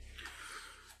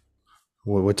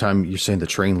 What time? You're saying the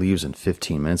train leaves in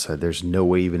 15 minutes? There's no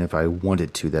way, even if I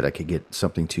wanted to, that I could get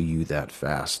something to you that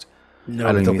fast.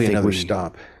 No, there'll be another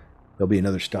stop. There'll be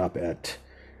another stop at...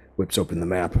 Whips open the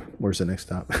map. Where's the next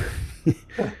stop?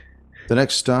 The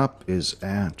next stop is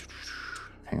at.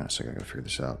 Hang on a second, I gotta figure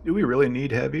this out. Do we really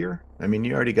need heavier? I mean,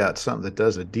 you already got something that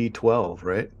does a D12,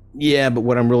 right? Yeah, but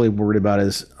what I'm really worried about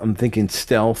is I'm thinking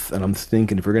stealth, and I'm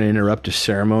thinking if we're going to interrupt a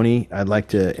ceremony, I'd like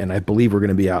to, and I believe we're going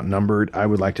to be outnumbered. I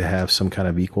would like to have some kind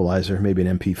of equalizer, maybe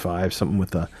an MP5, something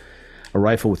with a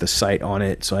rifle with a sight on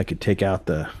it, so I could take out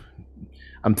the.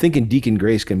 I'm thinking Deacon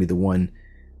Gray's going to be the one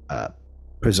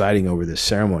presiding over this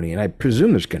ceremony, and I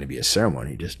presume there's going to be a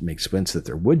ceremony. It just makes sense that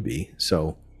there would be.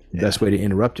 So the best way to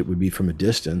interrupt it would be from a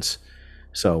distance.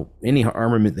 So any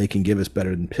armament they can give us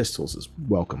better than pistols is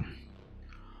welcome.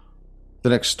 The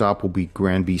next stop will be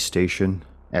Granby Station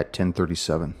at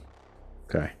 1037.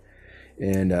 Okay.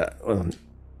 And the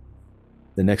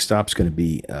next stop's going to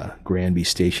be Granby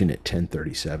Station at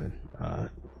 1037.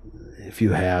 If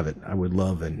you have it, I would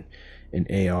love an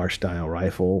AR-style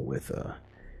rifle with a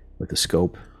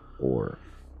scope, or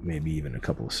maybe even a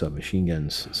couple of submachine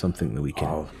guns, something that we can...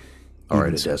 All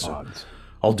right, Odessa.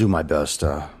 I'll do my best.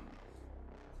 I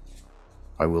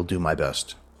will do my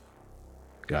best.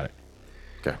 Got it.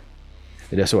 Okay.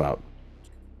 Odesso out.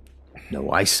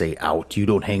 No, I say out. You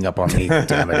don't hang up on me.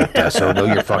 Damn it, Odesso. Know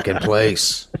your fucking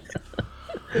place.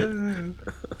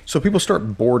 So people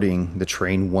start boarding the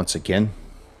train once again,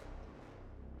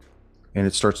 and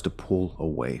it starts to pull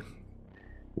away.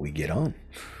 We get on.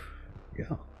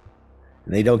 Yeah.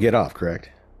 And they don't get off, correct?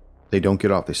 They don't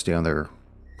get off. They stay on their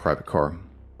private car.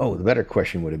 Oh, the better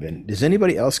question would have been, does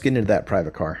anybody else get into that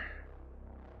private car?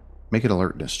 Make an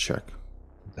alertness check.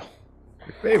 Your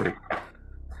favorite.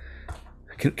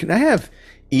 Can I have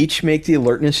each make the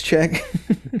alertness check?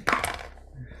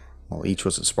 Well, each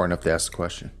wasn't smart enough to ask the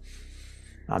question.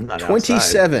 I'm not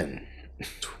 27.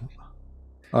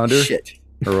 Under? Shit.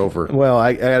 Or over? Well,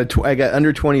 I got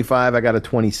under 25. I got a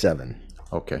 27.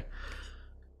 Okay.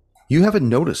 You haven't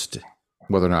noticed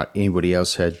whether or not anybody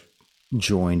else had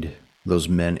joined those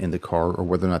men in the car, or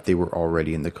whether or not they were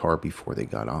already in the car before they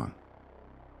got on.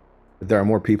 There are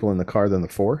more people in the car than the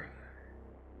 4?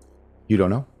 You don't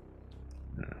know?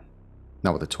 No.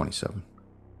 Not with the 27.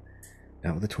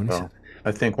 Not with the 27. Well,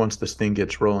 I think once this thing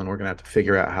gets rolling, we're going to have to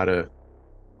figure out how to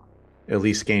at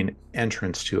least gain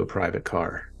entrance to a private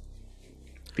car.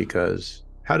 Because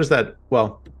how does that,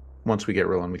 well, once we get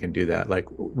rolling, we can do that. Like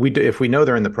if we know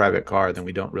they're in the private car, then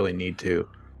we don't really need to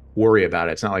worry about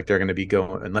it. It's not like they're going to be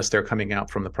going, unless they're coming out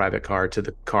from the private car to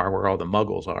the car where all the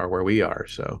muggles are, where we are.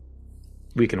 So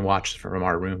we can watch from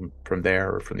our room from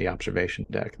there, or from the observation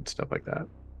deck and stuff like that.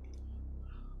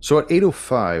 So at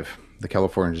 8:05, the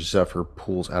California Zephyr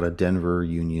pulls out of Denver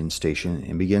Union Station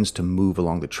and begins to move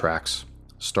along the tracks,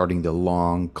 starting the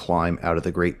long climb out of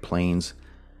the Great Plains,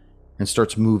 and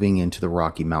starts moving into the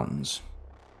Rocky Mountains.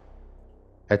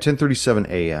 At 10:37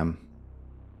 a.m.,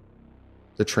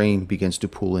 the train begins to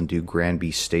pull into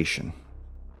Granby Station,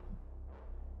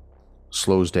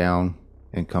 slows down,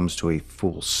 and comes to a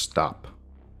full stop.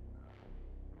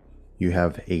 You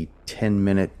have a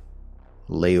 10-minute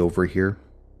layover here,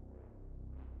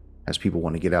 as people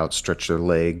want to get out, stretch their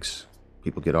legs.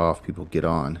 People get off, people get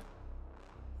on.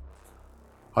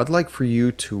 I'd like for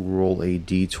you to roll a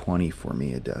d20 for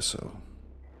me, Odesso.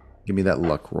 Give me that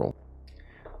luck roll.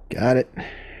 Got it.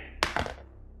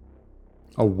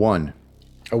 A 1.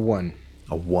 A 1.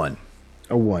 A 1.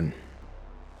 A 1.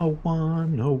 A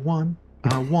 101.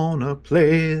 I wanna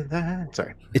play that.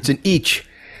 Sorry. It's an each.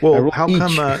 Well, how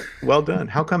come? Well done.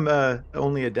 How come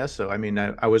only Odesso? I mean,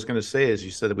 I was going to say, as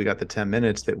you said that we got the 10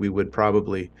 minutes, that we would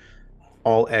probably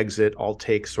all exit, all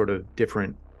take sort of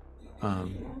different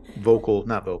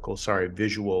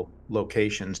visual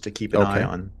locations to keep an eye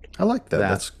on. I like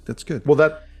that. That's good. Well,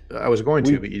 that I was going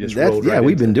to, but you just rolled right. Yeah,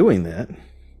 we've been doing that.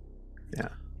 Yeah.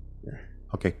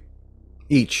 Okay.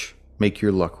 Each make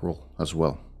your luck roll as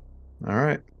well. All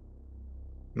right.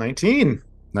 19.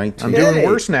 19. I'm doing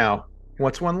worse now.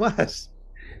 What's one less?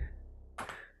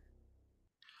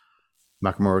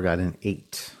 Nakamura got an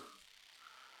 8.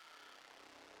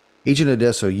 Agent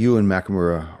Odesso, you and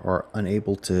Nakamura are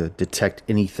unable to detect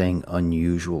anything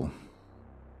unusual.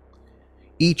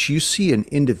 Each, you see an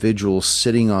individual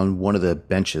sitting on one of the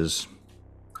benches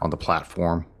on the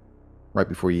platform right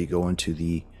before you go into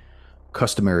the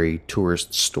customary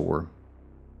tourist store.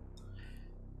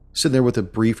 Sitting there with a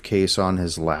briefcase on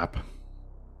his lap,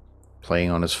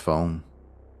 playing on his phone.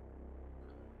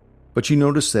 But you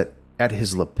notice that at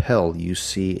his lapel, you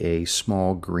see a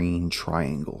small green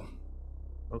triangle.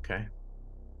 Okay.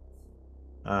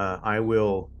 I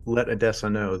will let Odesso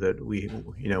know that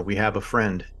we have a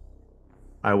friend.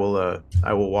 I will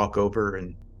walk over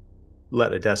and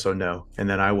let Odesso know, and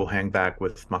then I will hang back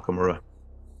with Nakamura.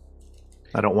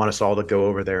 I don't want us all to go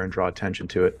over there and draw attention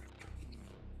to it.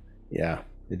 Yeah.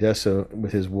 Odessa,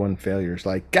 with his one failure, is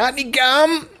like, got any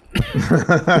gum?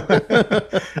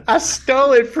 I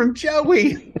stole it from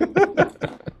Joey.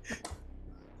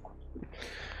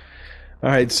 All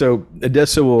right, so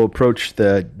Odessa will approach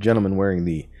the gentleman wearing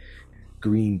the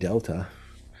green Delta.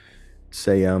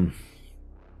 Say,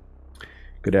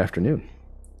 good afternoon.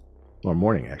 Or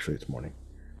morning, actually, it's morning.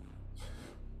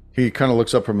 He kind of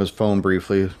looks up from his phone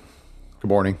briefly. Good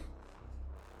morning.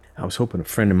 I was hoping a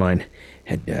friend of mine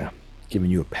had given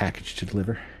you a package to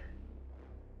deliver.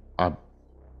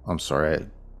 I'm sorry.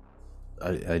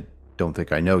 I don't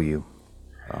think I know you.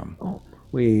 I'm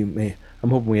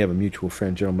hoping we have a mutual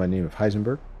friend, gentleman by the name of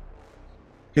Heisenberg.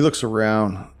 He looks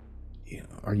around.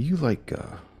 Are you like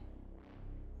a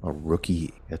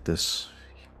rookie at this?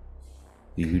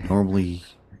 Do you normally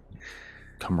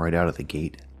come right out of the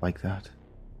gate like that?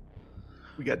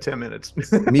 We got 10 minutes.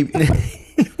 Maybe.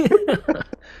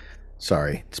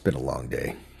 Sorry, it's been a long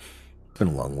day. It's been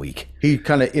a long week. He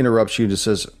kind of interrupts you and just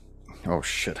says, "Oh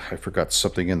shit, I forgot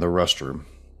something in the restroom."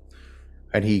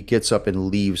 And he gets up and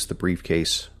leaves the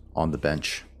briefcase on the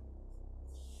bench.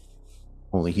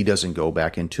 Only he doesn't go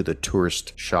back into the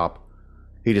tourist shop.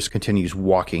 He just continues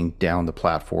walking down the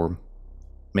platform,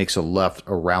 makes a left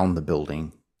around the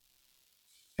building,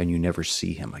 and you never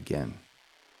see him again.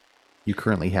 You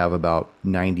currently have about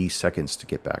 90 seconds to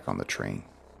get back on the train.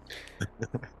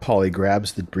 Paulie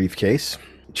grabs the briefcase,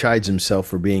 chides himself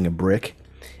for being a brick,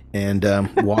 and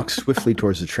walks swiftly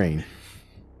towards the train.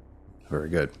 Very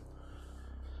good.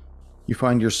 You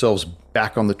find yourselves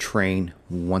back on the train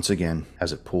once again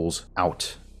as it pulls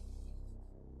out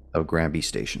of Granby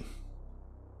Station.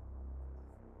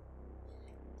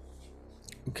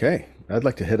 Okay, I'd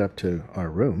like to head up to our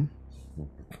room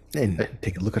and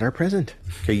take a look at our present.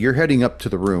 Okay, you're heading up to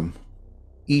the room.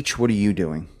 Each, what are you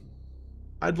doing?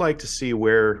 I'd like to see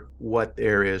what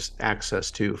there is access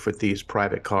to for these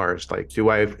private cars. Like,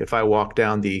 if I walk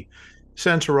down the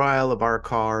center aisle of our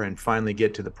car and finally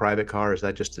get to the private car, is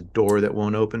that just a door that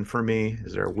won't open for me?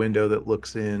 Is there a window that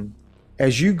looks in?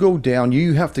 As you go down,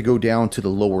 you have to go down to the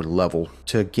lower level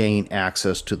to gain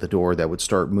access to the door that would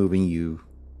start moving you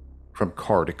from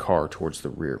car to car towards the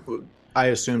rear. I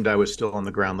assumed I was still on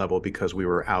the ground level because we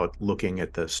were out looking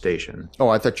at the station. Oh,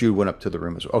 I thought you went up to the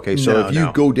room as well. Okay, so if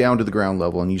you go down to the ground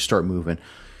level and you start moving,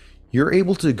 you're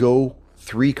able to go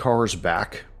 3 cars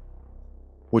back,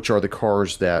 which are the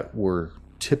cars that were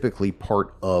typically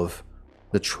part of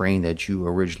the train that you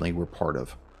originally were part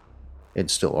of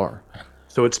and still are.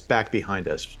 So it's back behind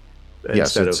us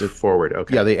instead of forward.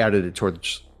 Okay. Yeah, they added it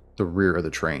towards the rear of the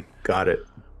train. Got it.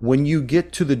 When you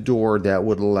get to the door that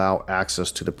would allow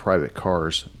access to the private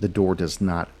cars, the door does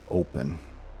not open.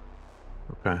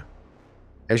 Okay.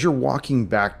 As you're walking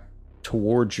back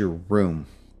towards your room,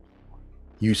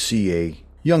 you see a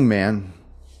young man,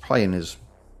 probably in his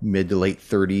mid to late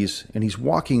 30s, and he's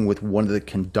walking with one of the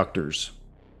conductors.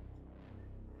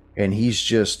 And he's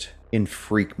just in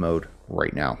freak mode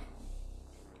right now.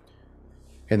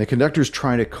 And the conductor's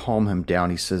trying to calm him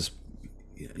down. He says,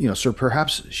 "Sir,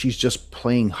 perhaps she's just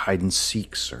playing hide and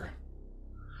seek, sir.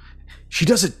 She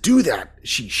doesn't do that.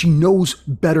 She knows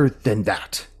better than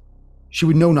that. She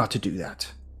would know not to do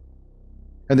that."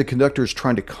 And the conductor's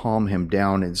trying to calm him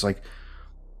down. And it's like,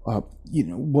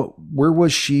 where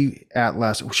was she at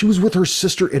last? She was with her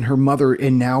sister and her mother,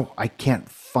 and now I can't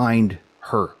find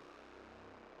her.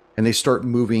 And they start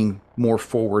moving more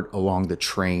forward along the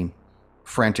train,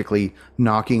 frantically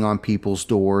knocking on people's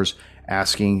doors,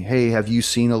 asking, "Hey, have you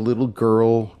seen a little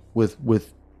girl with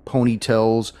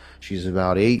ponytails? She's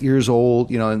about 8 years old."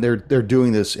 And they're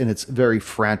doing this, and it's very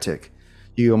frantic.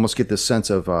 You almost get this sense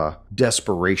of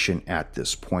desperation at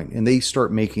this point. And they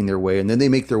start making their way, and then they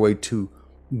make their way to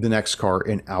the next car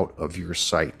and out of your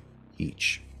sight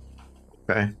each.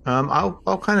 Okay.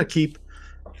 I'll kind of keep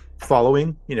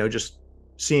following, just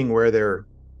seeing where they're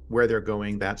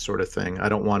going, that sort of thing. I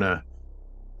don't want to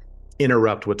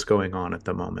interrupt what's going on at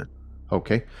the moment.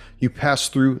 Okay. You pass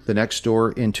through the next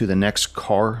door into the next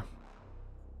car.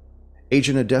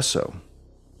 Agent Odesso,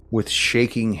 with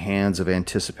shaking hands of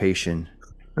anticipation,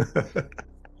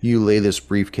 you lay this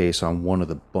briefcase on one of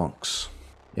the bunks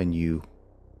and you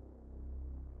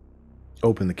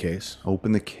open the case.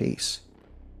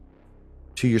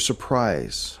 To your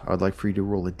surprise, I'd like for you to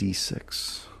roll a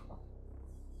d6.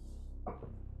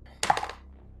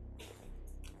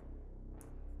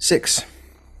 6.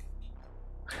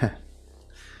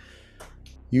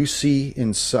 You see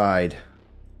inside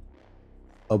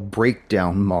a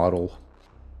breakdown model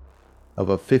of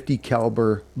a .50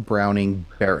 caliber Browning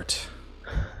Barrett.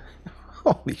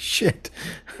 Holy shit.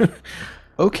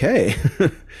 Okay.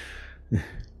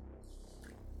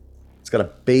 It's got a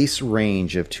base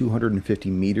range of 250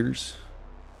 meters.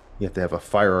 You have to have a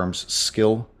firearms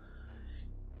skill.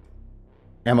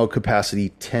 Ammo capacity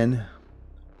 10.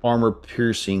 Armor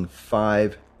piercing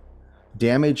 5.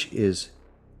 Damage is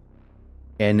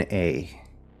NA.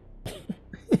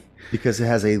 Because it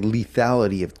has a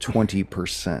lethality of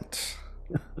 20%.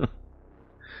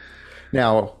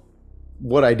 Now,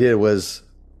 what I did was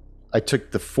I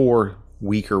took the 4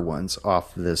 weaker ones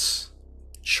off this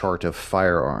chart of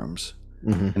firearms.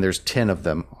 And there's 10 of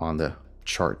them on the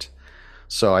chart.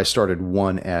 So I started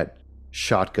 1 at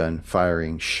shotgun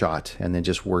firing shot and then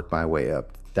just worked my way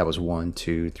up. That was 1,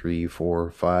 2, 3, 4,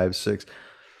 5, 6.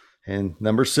 And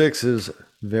number 6 is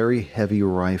very heavy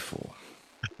rifle.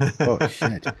 Oh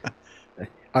shit!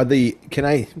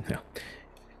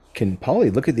 Can Polly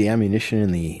look at the ammunition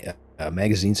in the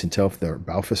magazines and tell if they're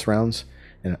Balfus rounds?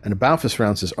 And a Balfus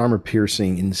rounds is armor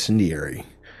piercing incendiary.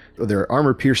 There are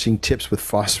armor piercing tips with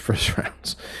phosphorus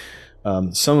rounds.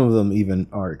 Some of them even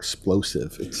are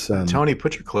explosive. It's Tony,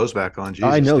 put your clothes back on.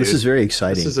 Jesus, I know, dude. this is very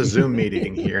exciting. This is a Zoom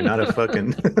meeting here, not a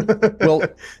fucking. Well,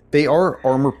 they are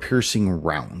armor piercing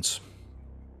rounds.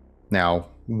 Now,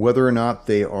 whether or not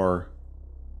they are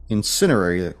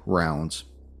incendiary rounds,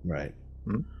 Right.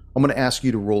 I'm going to ask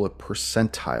you to roll a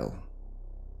percentile.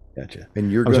 Gotcha.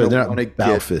 And you're I'm sorry, going they're to want to not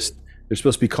get... Balfus. They're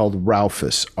supposed to be called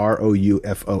Raufoss.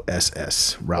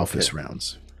 Roufoss. Raufoss Okay.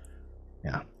 rounds.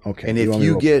 Yeah. Okay. And if want me to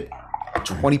you roll- get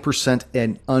 20%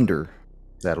 and under,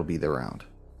 that'll be the round.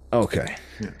 Okay.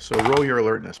 Yeah, so roll your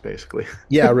alertness, basically.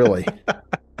 Yeah, really.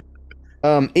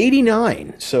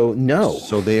 89. So no,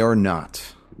 So they are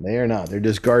not. they are not. They're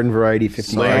just garden variety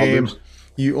 50 Lame. calibers.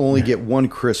 You only get one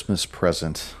Christmas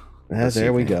present. this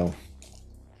There we evening.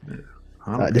 go.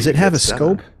 I don't Does think it have you a get 7.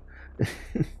 scope?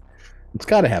 It's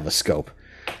got to have a scope.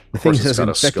 The thing course it's has got an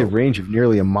a effective scope. range of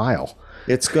nearly a mile.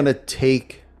 It's going to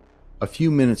take a few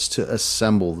minutes to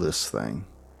assemble this thing.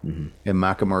 And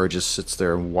Makamura just sits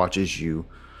there and watches you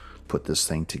put this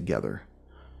thing together.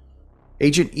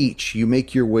 Agent Each, you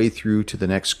make your way through to the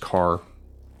next car.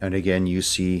 And again, you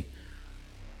see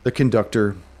the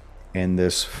conductor and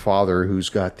this father who's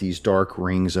got these dark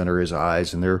rings under his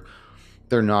eyes. And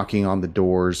they're knocking on the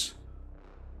doors.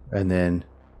 And then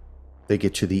they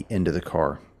get to the end of the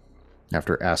car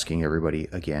after asking everybody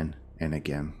again and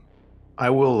again. I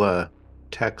will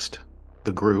text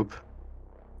the group,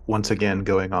 once again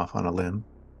going off on a limb.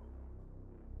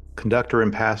 Conductor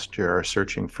and passenger are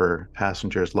searching for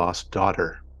passenger's lost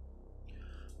daughter.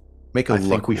 Make a I think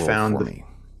luck we roll found for the- me.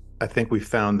 I think we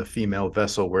found the female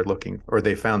vessel we're looking, or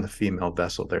they found the female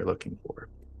vessel they're looking for.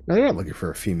 No, they're not looking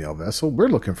for a female vessel. We're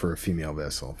looking for a female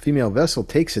vessel. Female vessel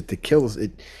takes it to kills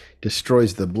it,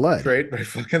 destroys the blood. Right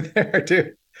fucking there,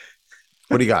 dude.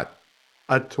 What do you got?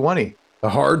 A 20. A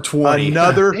hard 20.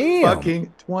 Another Damn.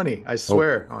 fucking 20. I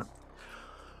swear.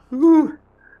 Ooh.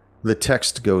 The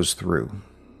text goes through.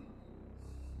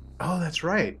 Oh, that's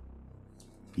right.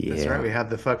 Yeah. That's right. We have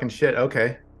the fucking shit.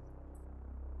 Okay.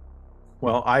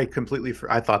 Well, I completely,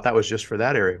 I thought that was just for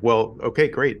that area. Well, okay,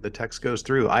 great. The text goes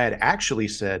through. I had actually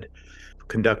said,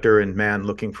 conductor and man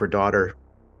looking for daughter.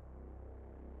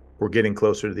 We're getting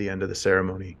closer to the end of the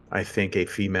ceremony. I think a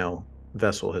female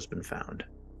vessel has been found.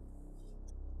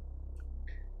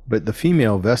 But the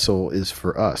female vessel is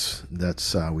for us.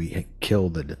 That's we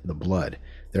killed the blood.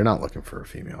 They're not looking for a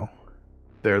female.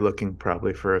 They're looking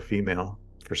probably for a female,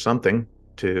 for something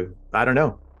to, I don't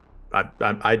know.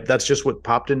 I that's just what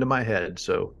popped into my head.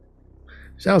 So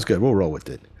Sounds good. We'll roll with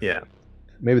it. yeah,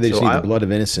 Maybe they just So need I- the blood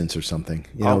of innocence or something.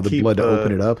 You I'll know, the keep, blood to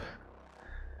open it up.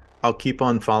 I'll keep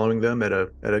on following them at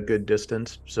a good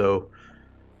distance. So,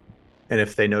 and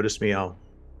if they notice me, I'll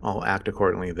act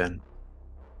accordingly then.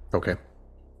 Okay.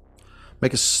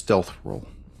 Make a stealth roll.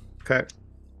 Okay.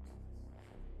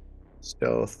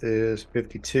 Stealth is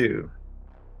 52.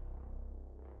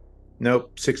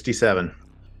 Nope, 67.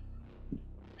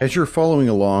 As you're following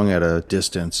along at a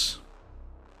distance,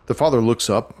 the father looks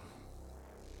up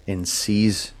and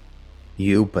sees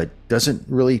you, but doesn't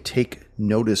really take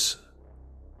notice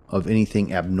of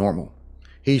anything abnormal.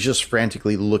 He's just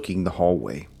frantically looking the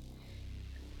hallway.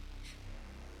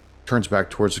 Turns back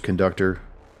towards the conductor.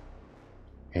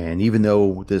 And even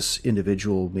though this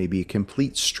individual may be a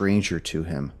complete stranger to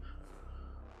him,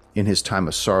 in his time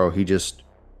of sorrow, he just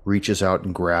reaches out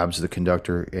and grabs the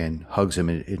conductor and hugs him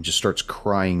and just starts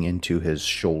crying into his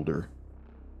shoulder.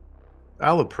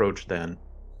 I'll approach then.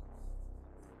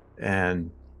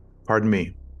 And pardon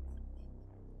me.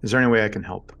 Is there any way I can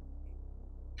help?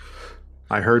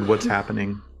 I heard what's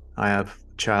happening. I have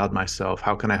a child myself.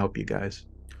 How can I help you guys?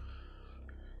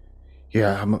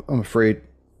 Yeah, I'm afraid,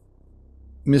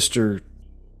 Mr.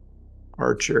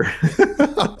 Archer.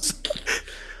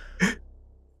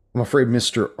 I'm afraid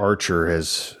Mr. Archer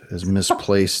has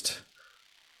misplaced.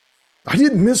 I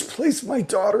didn't misplace my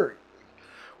daughter.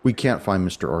 We can't find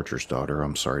Mr. Archer's daughter.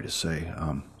 I'm sorry to say.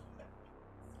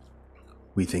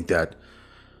 We think that.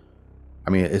 I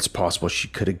mean, it's possible she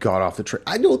could have got off the train.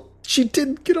 I know she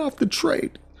didn't get off the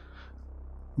train.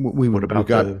 What about we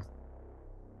got the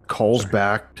calls sorry.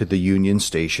 back to the Union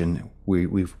Station.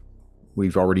 We've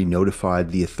already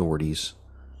notified the authorities.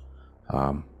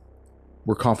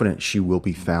 We're confident she will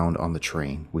be found on the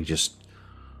train. We just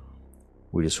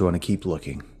want to keep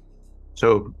looking.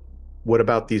 So what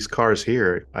about these cars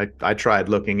here? I tried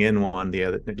looking in one the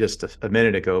other just a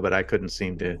minute ago, but I couldn't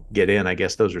seem to get in. I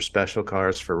guess those are special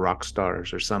cars for rock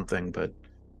stars or something, but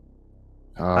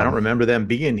I don't Um, remember them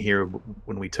being here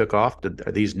when we took off.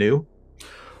 Are these new?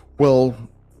 well,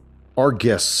 our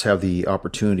guests have the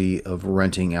opportunity of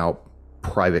renting out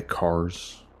private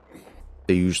cars.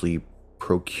 They usually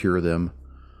procure them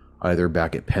either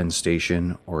back at Penn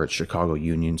Station or at Chicago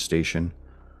Union Station.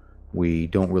 We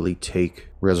don't really take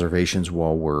reservations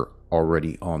while we're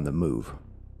already on the move,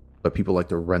 but people like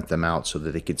to rent them out so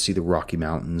that they could see the Rocky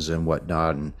Mountains and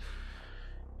whatnot, and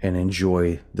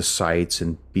enjoy the sights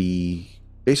and be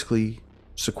basically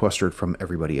sequestered from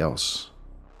everybody else.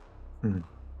 Hmm.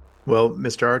 Well,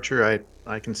 Mr. Archer,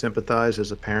 I can sympathize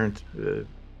as a parent.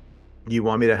 You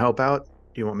want me to help out?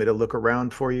 Do you want me to look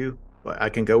around for you? I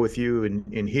can go with you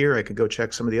in here. I could go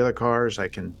check some of the other cars. I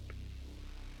can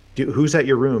do. Who's at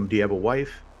your room? Do you have a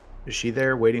wife? Is she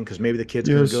there waiting? Because maybe the kid's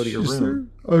going to Yes, go to your she's there.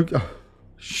 room.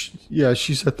 Yeah,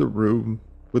 she's at the room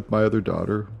with my other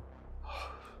daughter.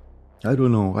 I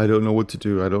don't know. I don't know what to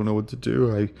do. I don't know what to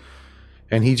do.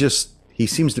 And he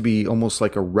seems to be almost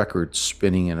like a record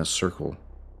spinning in a circle.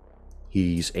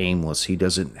 He's aimless. He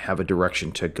doesn't have a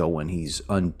direction to go in. He's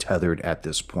untethered at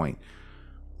this point.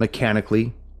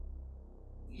 Mechanically,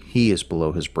 he is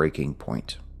below his breaking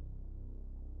point.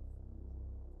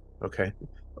 Okay.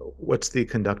 What's the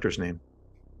conductor's name?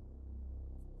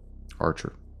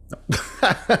 Archer.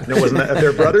 No, wasn't that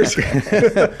their brothers?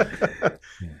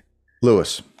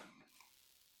 Lewis.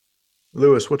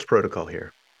 Lewis, what's protocol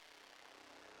here?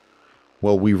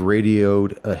 Well, we've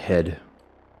radioed ahead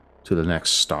to the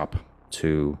next stop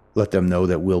to let them know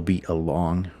that we'll be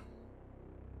along.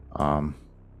 But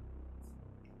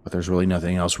there's really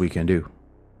nothing else we can do.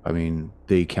 I mean,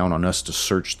 they count on us to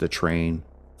search the train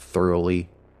thoroughly.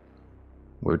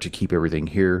 We're to keep everything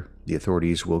here. The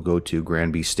authorities will go to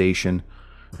Granby Station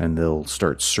and they'll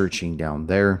start searching down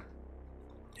there.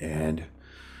 And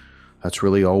that's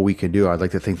really all we can do. I'd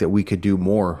like to think that we could do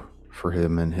more for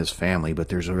him and his family, but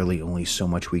there's really only so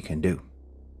much we can do.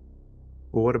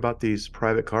 Well, what about these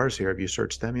private cars here? Have you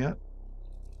searched them yet?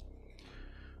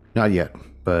 Not yet,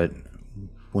 but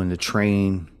when the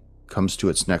train comes to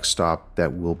its next stop,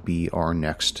 that will be our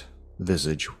next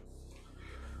visage.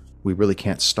 We really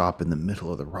can't stop in the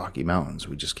middle of the Rocky Mountains.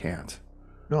 We just can't.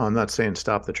 No, I'm not saying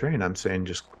stop the train. I'm saying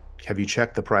just have you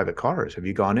checked the private cars? Have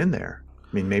you gone in there?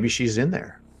 I mean, maybe she's in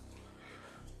there.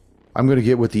 I'm going to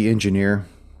get with the engineer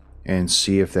and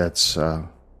see if that's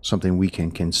something we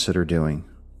can consider doing.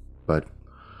 But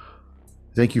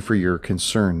thank you for your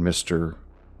concern, Mr.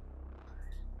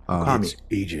 Call me. It's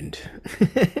Agent.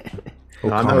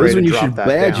 No, I'm O'Connor. not This is ready when to you drop should that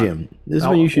badge down. him. This is No,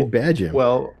 when you should badge him.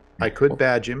 Well, I could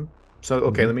badge him. So,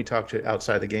 okay, let me talk to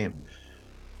outside the game.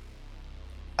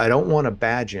 I don't want to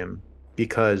badge him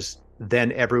because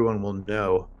then everyone will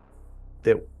know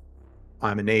that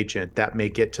I'm an agent. That may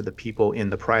get to the people in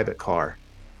the private car.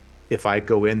 If I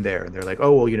go in there and they're like,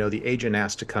 oh, well, the agent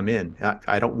asked to come in.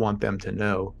 I don't want them to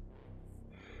know.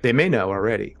 They may know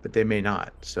already, but they may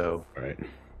not. So Right.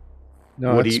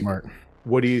 No, What that's do you- smart.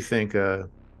 what do you think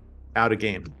out of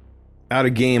game? Out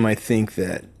of game, I think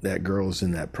that that girl is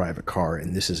in that private car,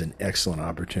 and this is an excellent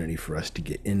opportunity for us to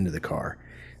get into the car.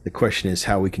 The question is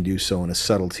how we can do so in a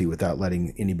subtlety without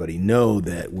letting anybody know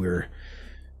that we're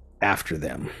after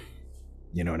them.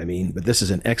 You know what I mean? But this is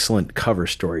an excellent cover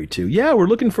story, too. Yeah, we're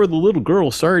looking for the little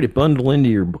girl. Sorry to bundle into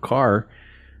your car.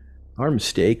 Our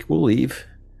mistake. We'll leave.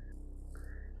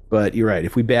 But you're right.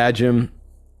 If we badge them,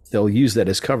 they'll use that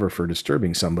as cover for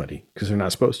disturbing somebody because they're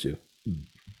not supposed to.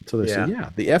 So they say,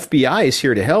 yeah, the FBI is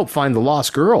here to help find the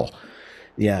lost girl.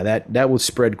 Yeah, that would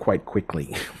spread quite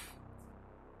quickly.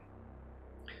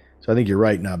 So I think you're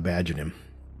right not badging him.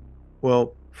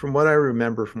 Well, from what I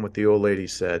remember from what the old lady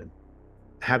said,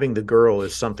 having the girl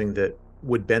is something that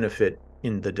would benefit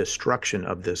in the destruction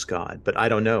of this god. But I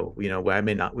don't know. We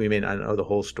may not know the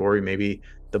whole story. Maybe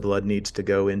the blood needs to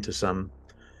go into some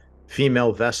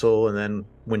female vessel, and then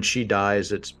when she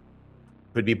dies,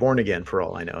 would be born again for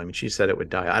all I know. I mean, she said it would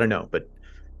die. I don't know, but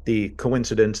the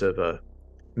coincidence of a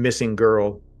missing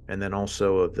girl and then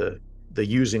also of the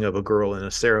using of a girl in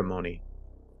a ceremony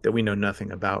that we know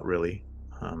nothing about really,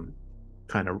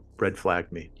 kind of red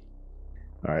flagged me.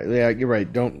 All right, yeah, you're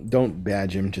right. Don't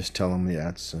badge him. Just tell him, yeah,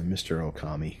 it's Mr.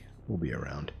 Okami. We'll be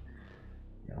around.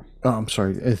 Yeah. Oh, I'm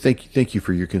sorry. Thank you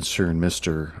for your concern,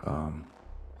 Mister.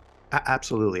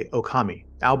 Absolutely, Okami,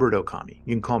 Albert Okami.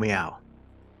 You can call me Al.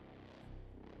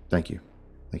 Thank you,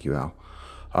 Al.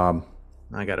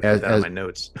 I got to put that on my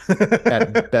notes.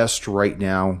 At best, right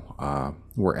now,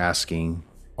 we're asking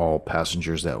all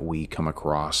passengers that we come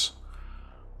across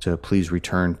to please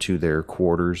return to their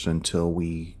quarters until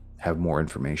we have more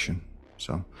information.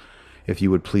 So, if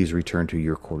you would please return to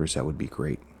your quarters, that would be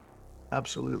great.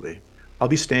 Absolutely. I'll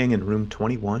be staying in room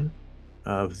 21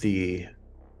 of the,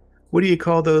 what do you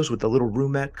call those with the little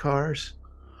roomette cars?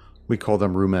 We call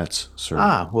them roomettes, sir.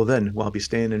 Well, I'll be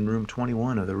staying in room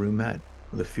 21 of the roomette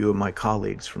with a few of my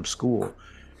colleagues from school.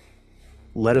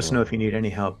 Let us know if you need any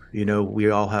help. You know, we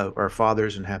all have our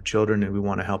fathers and have children, and we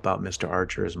want to help out Mr.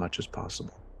 Archer as much as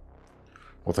possible.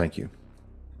 Well, thank you.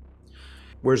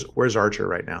 Where's Archer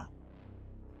right now?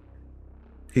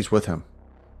 He's with him.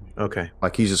 Okay.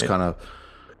 Like he's just kind of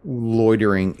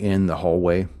loitering in the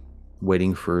hallway,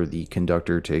 waiting for the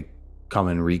conductor to come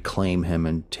and reclaim him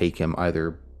and take him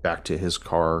either back to his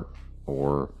car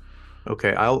or...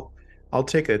 Okay, I'll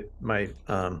take my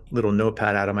little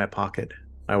notepad out of my pocket.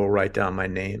 I will write down my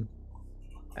name,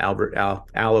 Al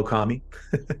Okami,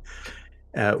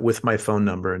 with my phone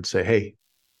number and say, hey,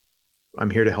 I'm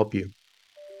here to help you.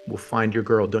 We'll find your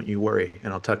girl, don't you worry.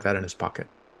 And I'll tuck that in his pocket.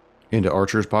 Into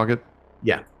Archer's pocket?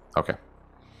 Yeah. Okay.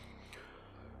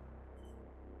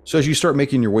 So as you start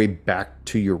making your way back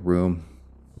to your room,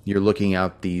 you're looking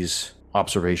out these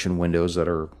observation windows that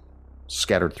are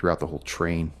scattered throughout the whole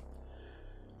train.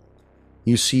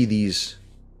 You see these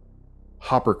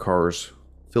hopper cars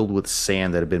filled with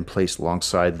sand that have been placed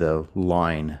alongside the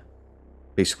line,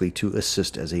 basically to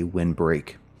assist as a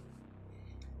windbreak.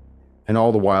 And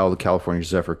all the while, the California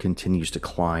Zephyr continues to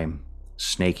climb,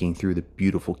 snaking through the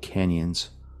beautiful canyons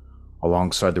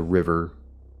alongside the river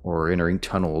or entering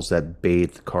tunnels that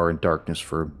bathe the car in darkness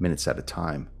for minutes at a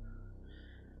time.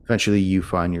 Eventually, you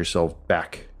find yourself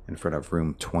back in front of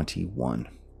room 21.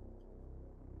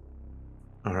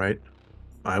 All right.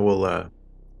 I will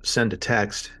send a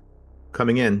text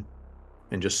coming in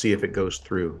and just see if it goes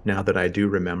through, now that I do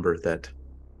remember that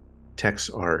texts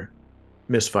are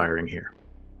misfiring here.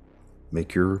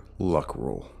 Make your luck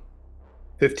roll.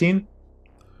 15?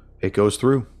 It goes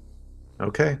through.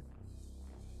 Okay.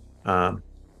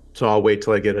 So I'll wait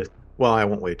till I get I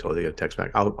won't wait till I get a text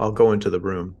back. I'll go into the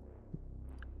room,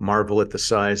 marvel at the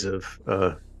size of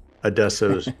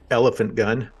Adesso's elephant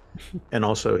gun and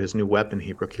also his new weapon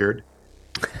he procured.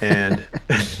 And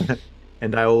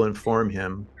and I will inform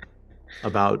him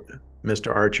about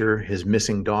Mr. Archer, his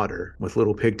missing daughter with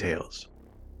little pigtails,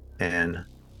 and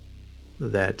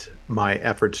that my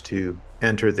efforts to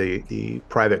enter the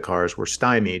private cars were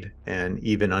stymied, and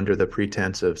even under the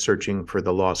pretense of searching for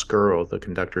the lost girl, the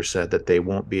conductor said that they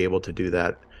won't be able to do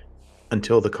that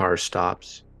until the car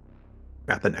stops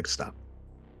at the next stop.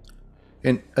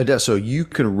 And Adesso, you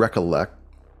can recollect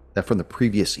that from the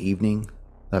previous evening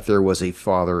that there was a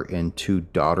father and two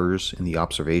daughters in the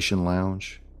observation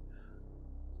lounge.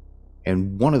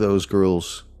 And one of those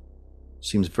girls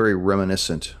seems very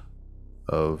reminiscent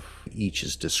of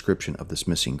each's description of this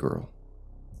missing girl.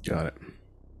 Got it.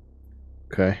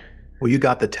 Okay. Well, you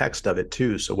got the text of it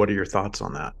too, so what are your thoughts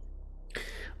on that?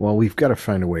 Well, we've got to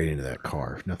find a way into that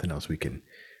car. If nothing else, we can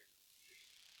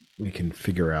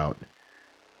figure out.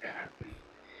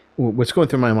 What's going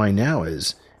through my mind now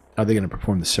is, are they going to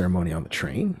perform the ceremony on the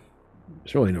train?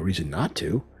 There's really no reason not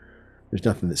to. There's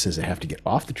nothing that says they have to get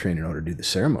off the train in order to do the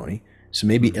ceremony. So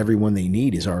maybe everyone they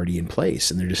need is already in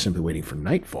place and they're just simply waiting for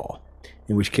nightfall.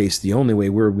 In which case, the only way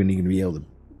we're going to be able to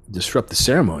disrupt the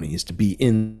ceremony is to be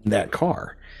in that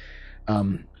car.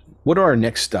 What are our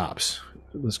next stops?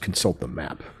 Let's consult the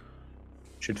map.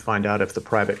 Should find out if the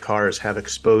private cars have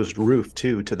exposed roof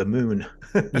too to the moon.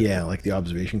 Yeah, like the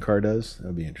observation car does. That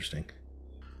would be interesting.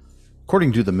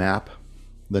 According to the map,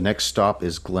 the next stop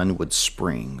is Glenwood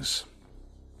Springs.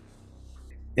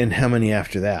 And how many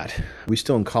after that? Are we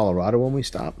still in Colorado when we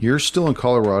stop? You're still in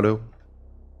Colorado.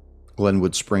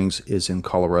 Glenwood Springs is in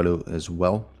Colorado as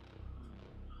well.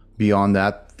 Beyond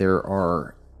that, there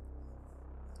are,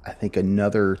 I think,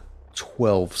 another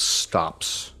 12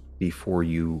 stops before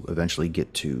you eventually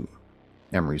get to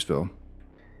Emeryville.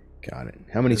 Got it.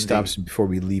 How many stops before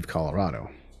we leave Colorado?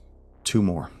 2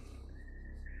 more.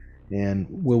 And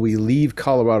will we leave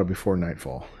Colorado before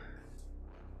nightfall?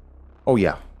 Oh,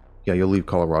 yeah. Yeah, you'll leave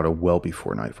Colorado well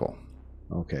before nightfall.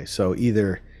 Okay, so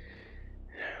either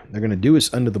they're going to do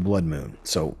us under the blood moon.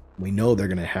 So we know they're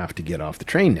going to have to get off the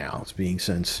train now. It's being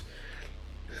since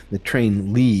the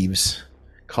train leaves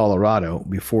Colorado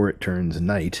before it turns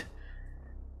night.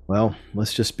 Well,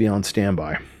 let's just be on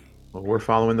standby. Well, we're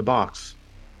following the box.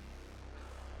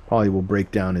 Probably will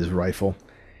break down his rifle.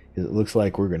 It looks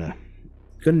like we're gonna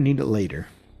need it later,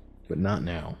 but not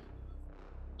now.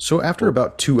 So after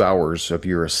about 2 hours of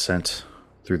your ascent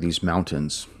through these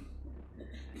mountains,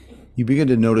 you begin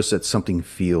to notice that something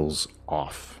feels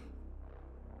off.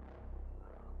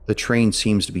 The train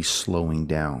seems to be slowing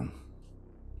down.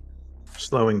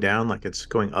 Slowing down like it's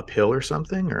going uphill or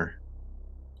something, or?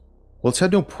 Well, it's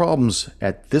had no problems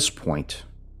at this point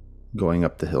going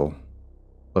up the hill,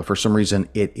 but for some reason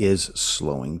it is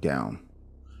slowing down.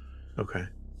 Okay.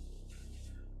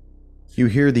 You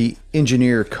hear the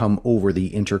engineer come over the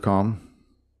intercom.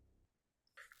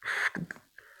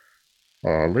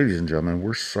 Ladies and gentlemen,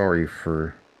 we're sorry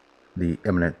for the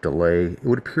imminent delay. It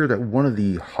would appear that one of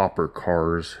the hopper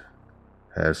cars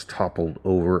has toppled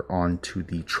over onto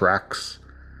the tracks.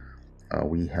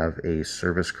 We have a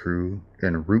service crew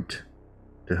en route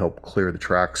to help clear the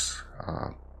tracks.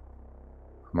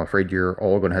 I'm afraid you're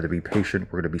all going to have to be patient.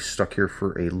 We're going to be stuck here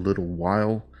for a little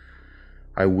while.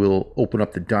 I will open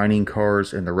up the dining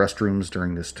cars and the restrooms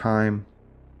during this time.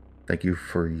 Thank you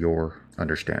for your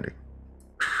understanding.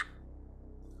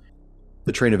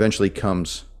 The train eventually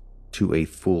comes to a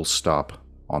full stop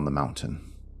on the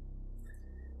mountain.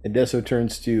 Adesso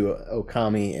turns to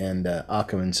Okami and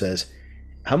Akam and says,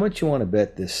 "How much you want to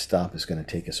bet this stop is going to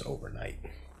take us overnight?"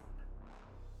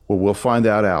 Well, we'll find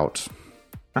that out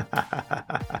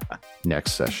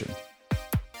next session.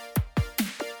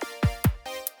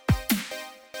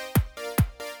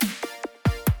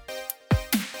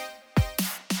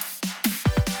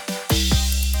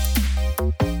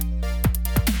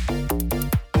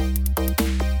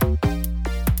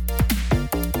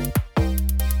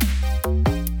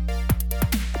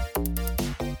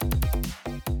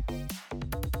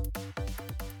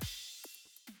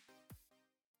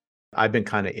 I've been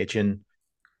kind of itching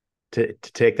to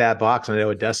take that box. I know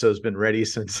Odesso's been ready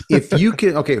since. If you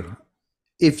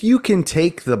can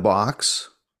take the box,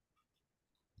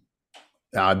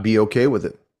 I'd be okay with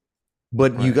it.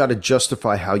 But you got to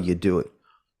justify how you do it.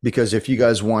 Because if you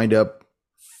guys wind up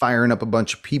firing up a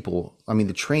bunch of people, I mean,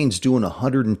 the train's doing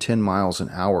 110 miles an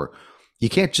hour. You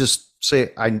can't just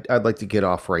say, I'd like to get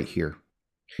off right here.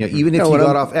 You know, even if you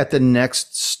got off at the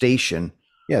next station.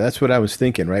 Yeah, that's what I was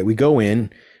thinking, right? We go in,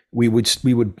 we would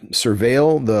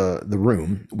surveil the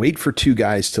room, wait for two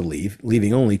guys to leave,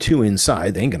 leaving only two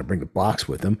inside. They ain't going to bring the box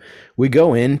with them. We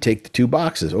go in, take the two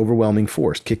boxes, overwhelming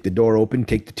force, kick the door open,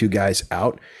 take the two guys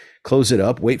out, close it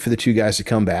up, wait for the two guys to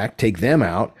come back, take them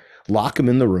out, lock them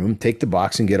in the room, take the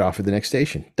box and get off at the next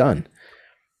station. Done.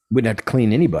 Wouldn't have to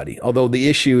clean anybody. Although the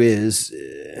issue is,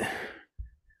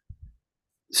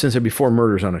 since there'd be 4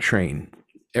 murders on a train,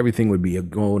 everything would be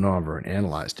going over and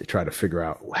analyzed to try to figure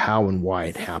out how and why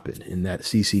it happened. And that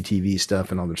CCTV stuff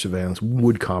and other surveillance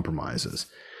would compromise us.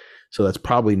 So that's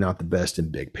probably not the best in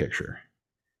big picture.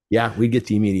 Yeah, we'd get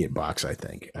the immediate box, I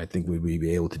think. I think we'd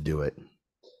be able to do it.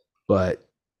 But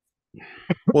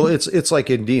well, it's like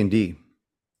in D&D.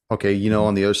 Okay, you know,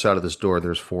 on the other side of this door,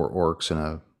 there's 4 orcs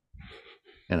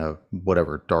and a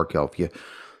whatever dark elf. You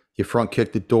front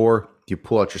kick the door, you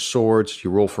pull out your swords, you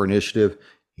roll for initiative,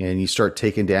 and you start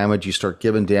taking damage, you start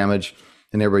giving damage,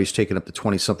 and everybody's taking up to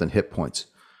 20-something hit points.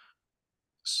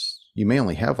 You may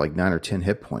only have like 9 or 10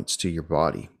 hit points to your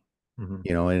body. Mm-hmm.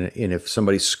 You know, and if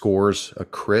somebody scores a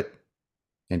crit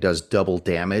and does double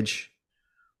damage,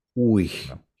 you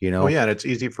know. Oh, yeah, and it's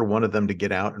easy for one of them to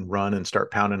get out and run and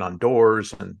start pounding on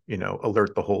doors and, you know,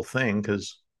 alert the whole thing,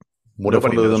 because what if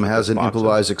one of them has an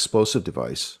improvised explosive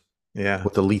device? Yeah.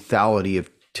 With the lethality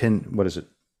of 10, what is it?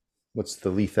 What's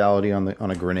the lethality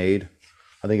on a grenade?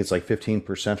 I think it's like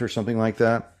 15% or something like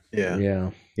that. Yeah.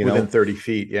 Yeah. Within 30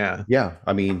 feet. Yeah. Yeah.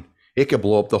 I mean, it could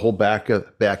blow up the whole back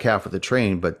half of the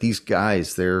train, but these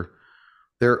guys, they're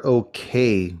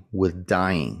okay with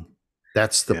dying.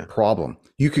 That's the problem.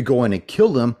 You could go in and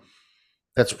kill them.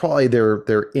 That's probably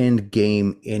their end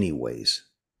game anyways,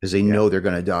 because they know they're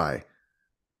going to die.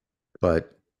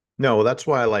 But no, that's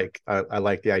why I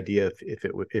like the idea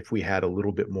if we had a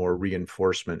little bit more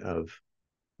reinforcement of,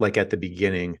 like at the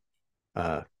beginning.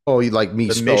 You like me?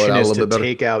 The mission is to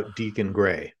take out Deacon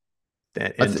Gray.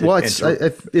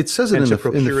 It says it in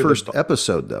the first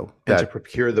episode though. And to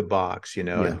procure the box, you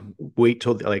know, and wait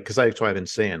till because that's why I've been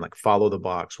saying, like, follow the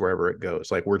box wherever it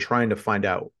goes. Like, we're trying to find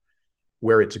out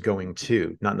where it's going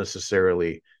to, not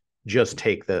necessarily just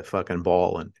take the fucking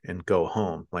ball and go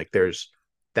home. Like, there's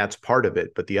that's part of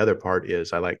it. But the other part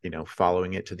is I like,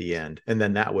 following it to the end. And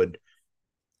then that would,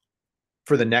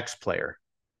 for the next player,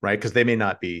 right? Because they may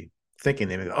not be thinking,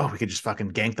 they may go, oh, we could just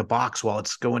fucking gank the box while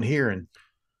it's going here and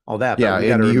all that. But we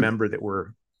got to remember that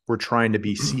we're trying to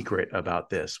be secret about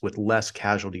this with less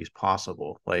casualties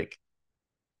possible. Like,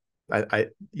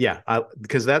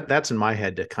 because that's in my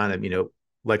head to kind of,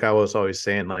 like I was always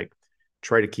saying, like,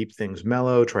 try to keep things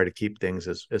mellow, try to keep things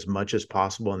as much as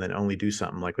possible, and then only do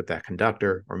something like with that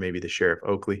conductor or maybe the Sheriff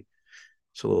Oakley.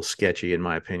 It's a little sketchy in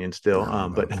my opinion still.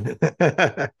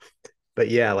 But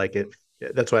yeah, like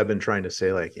that's why I've been trying to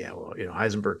say, like, yeah, well,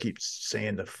 Heisenberg keeps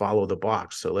saying to follow the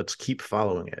box. So let's keep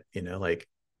following it. Like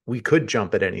we could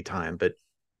jump at any time, but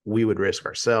we would risk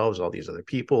ourselves, all these other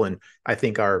people. And I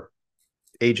think our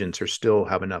agents still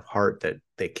have enough heart that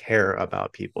they care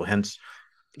about people. Hence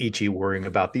Ichi worrying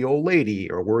about the old lady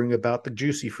or worrying about the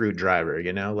juicy fruit driver,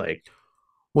 like.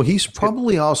 Well, he's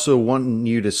probably also wanting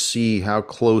you to see how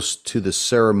close to the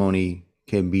ceremony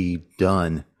can be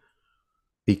done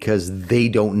because they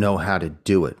don't know how to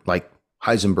do it. Like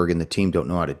Heisenberg and the team don't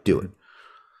know how to do it.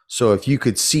 So if you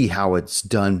could see how it's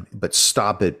done, but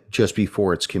stop it just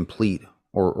before it's complete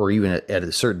or even at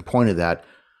a certain point of that,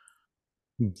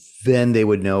 then they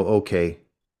would know, okay,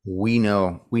 we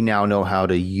now know how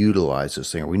to utilize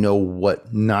this thing, or we know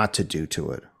what not to do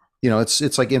to it.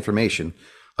 It's like information,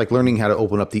 like learning how to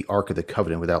open up the Ark of the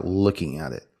Covenant without looking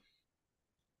at it.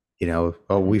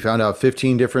 We found out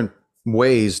 15 different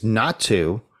ways not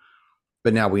to,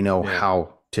 but now we know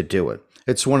how to do it.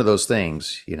 It's one of those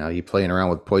things, you playing around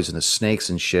with poisonous snakes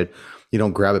and shit. You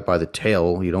don't grab it by the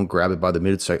tail. You don't grab it by the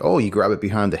midsection. Oh, you grab it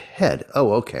behind the head.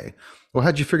 Oh, okay. Well,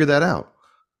 how'd you figure that out?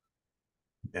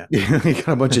 Yeah. You got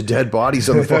a bunch of dead bodies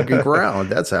on the fucking ground.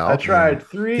 That's how. I tried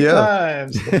 3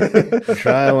 times.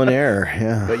 Trial and error.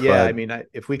 Yeah. But yeah, I mean,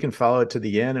 if we can follow it to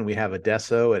the end and we have a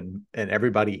Deso and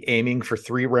everybody aiming for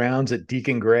 3 rounds at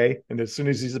Deacon Gray, and as soon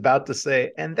as he's about to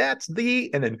say, and that's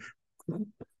and then,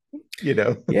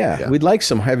 Yeah, we'd like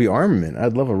some heavy armament.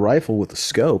 I'd love a rifle with a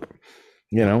scope,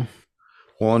 Well,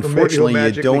 unfortunately,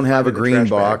 you don't have a green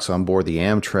box on board the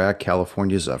Amtrak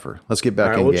California Zephyr. Let's get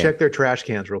back in game. We'll check their trash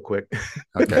cans real quick.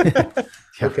 Okay.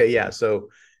 Okay, yeah. So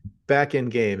back in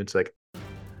game, it's like.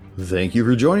 Thank you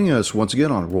for joining us once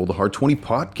again on Roll the Hard 20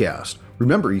 podcast.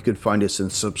 Remember, you can find us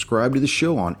and subscribe to the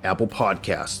show on Apple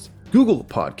Podcasts, Google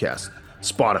Podcasts,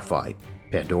 Spotify,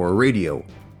 Pandora Radio,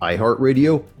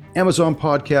 iHeartRadio, Amazon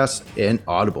Podcasts, and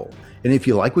Audible. And if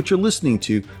you like what you're listening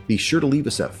to, be sure to leave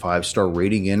us that 5-star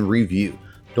rating and review.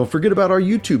 Don't forget about our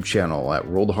YouTube channel at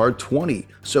Roll the Hard 20.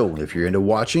 So if you're into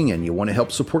watching and you want to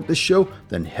help support the show,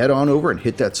 then head on over and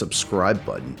hit that subscribe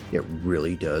button. It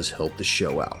really does help the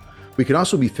show out. We can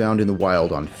also be found in the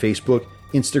wild on Facebook,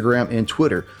 Instagram, and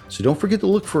Twitter, so don't forget to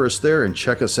look for us there and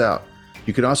check us out.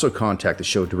 You can also contact the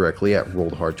show directly at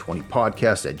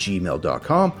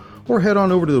rollthehard20podcast@gmail.com or head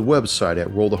on over to the website at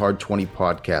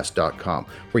rollthehard20podcast.com,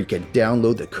 where you can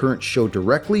download the current show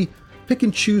directly, pick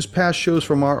and choose past shows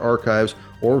from our archives,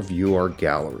 or view our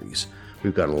galleries.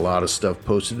 We've got a lot of stuff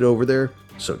posted over there,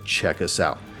 so check us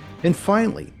out. And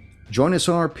finally, join us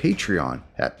on our Patreon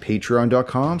at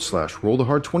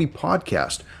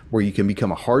patreon.com/rollthehard20podcast, where you can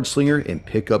become a hard slinger and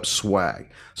pick up swag.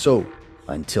 So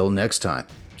until next time,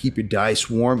 keep your dice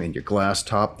warm and your glass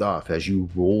topped off as you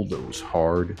roll those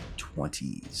hard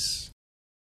 20s.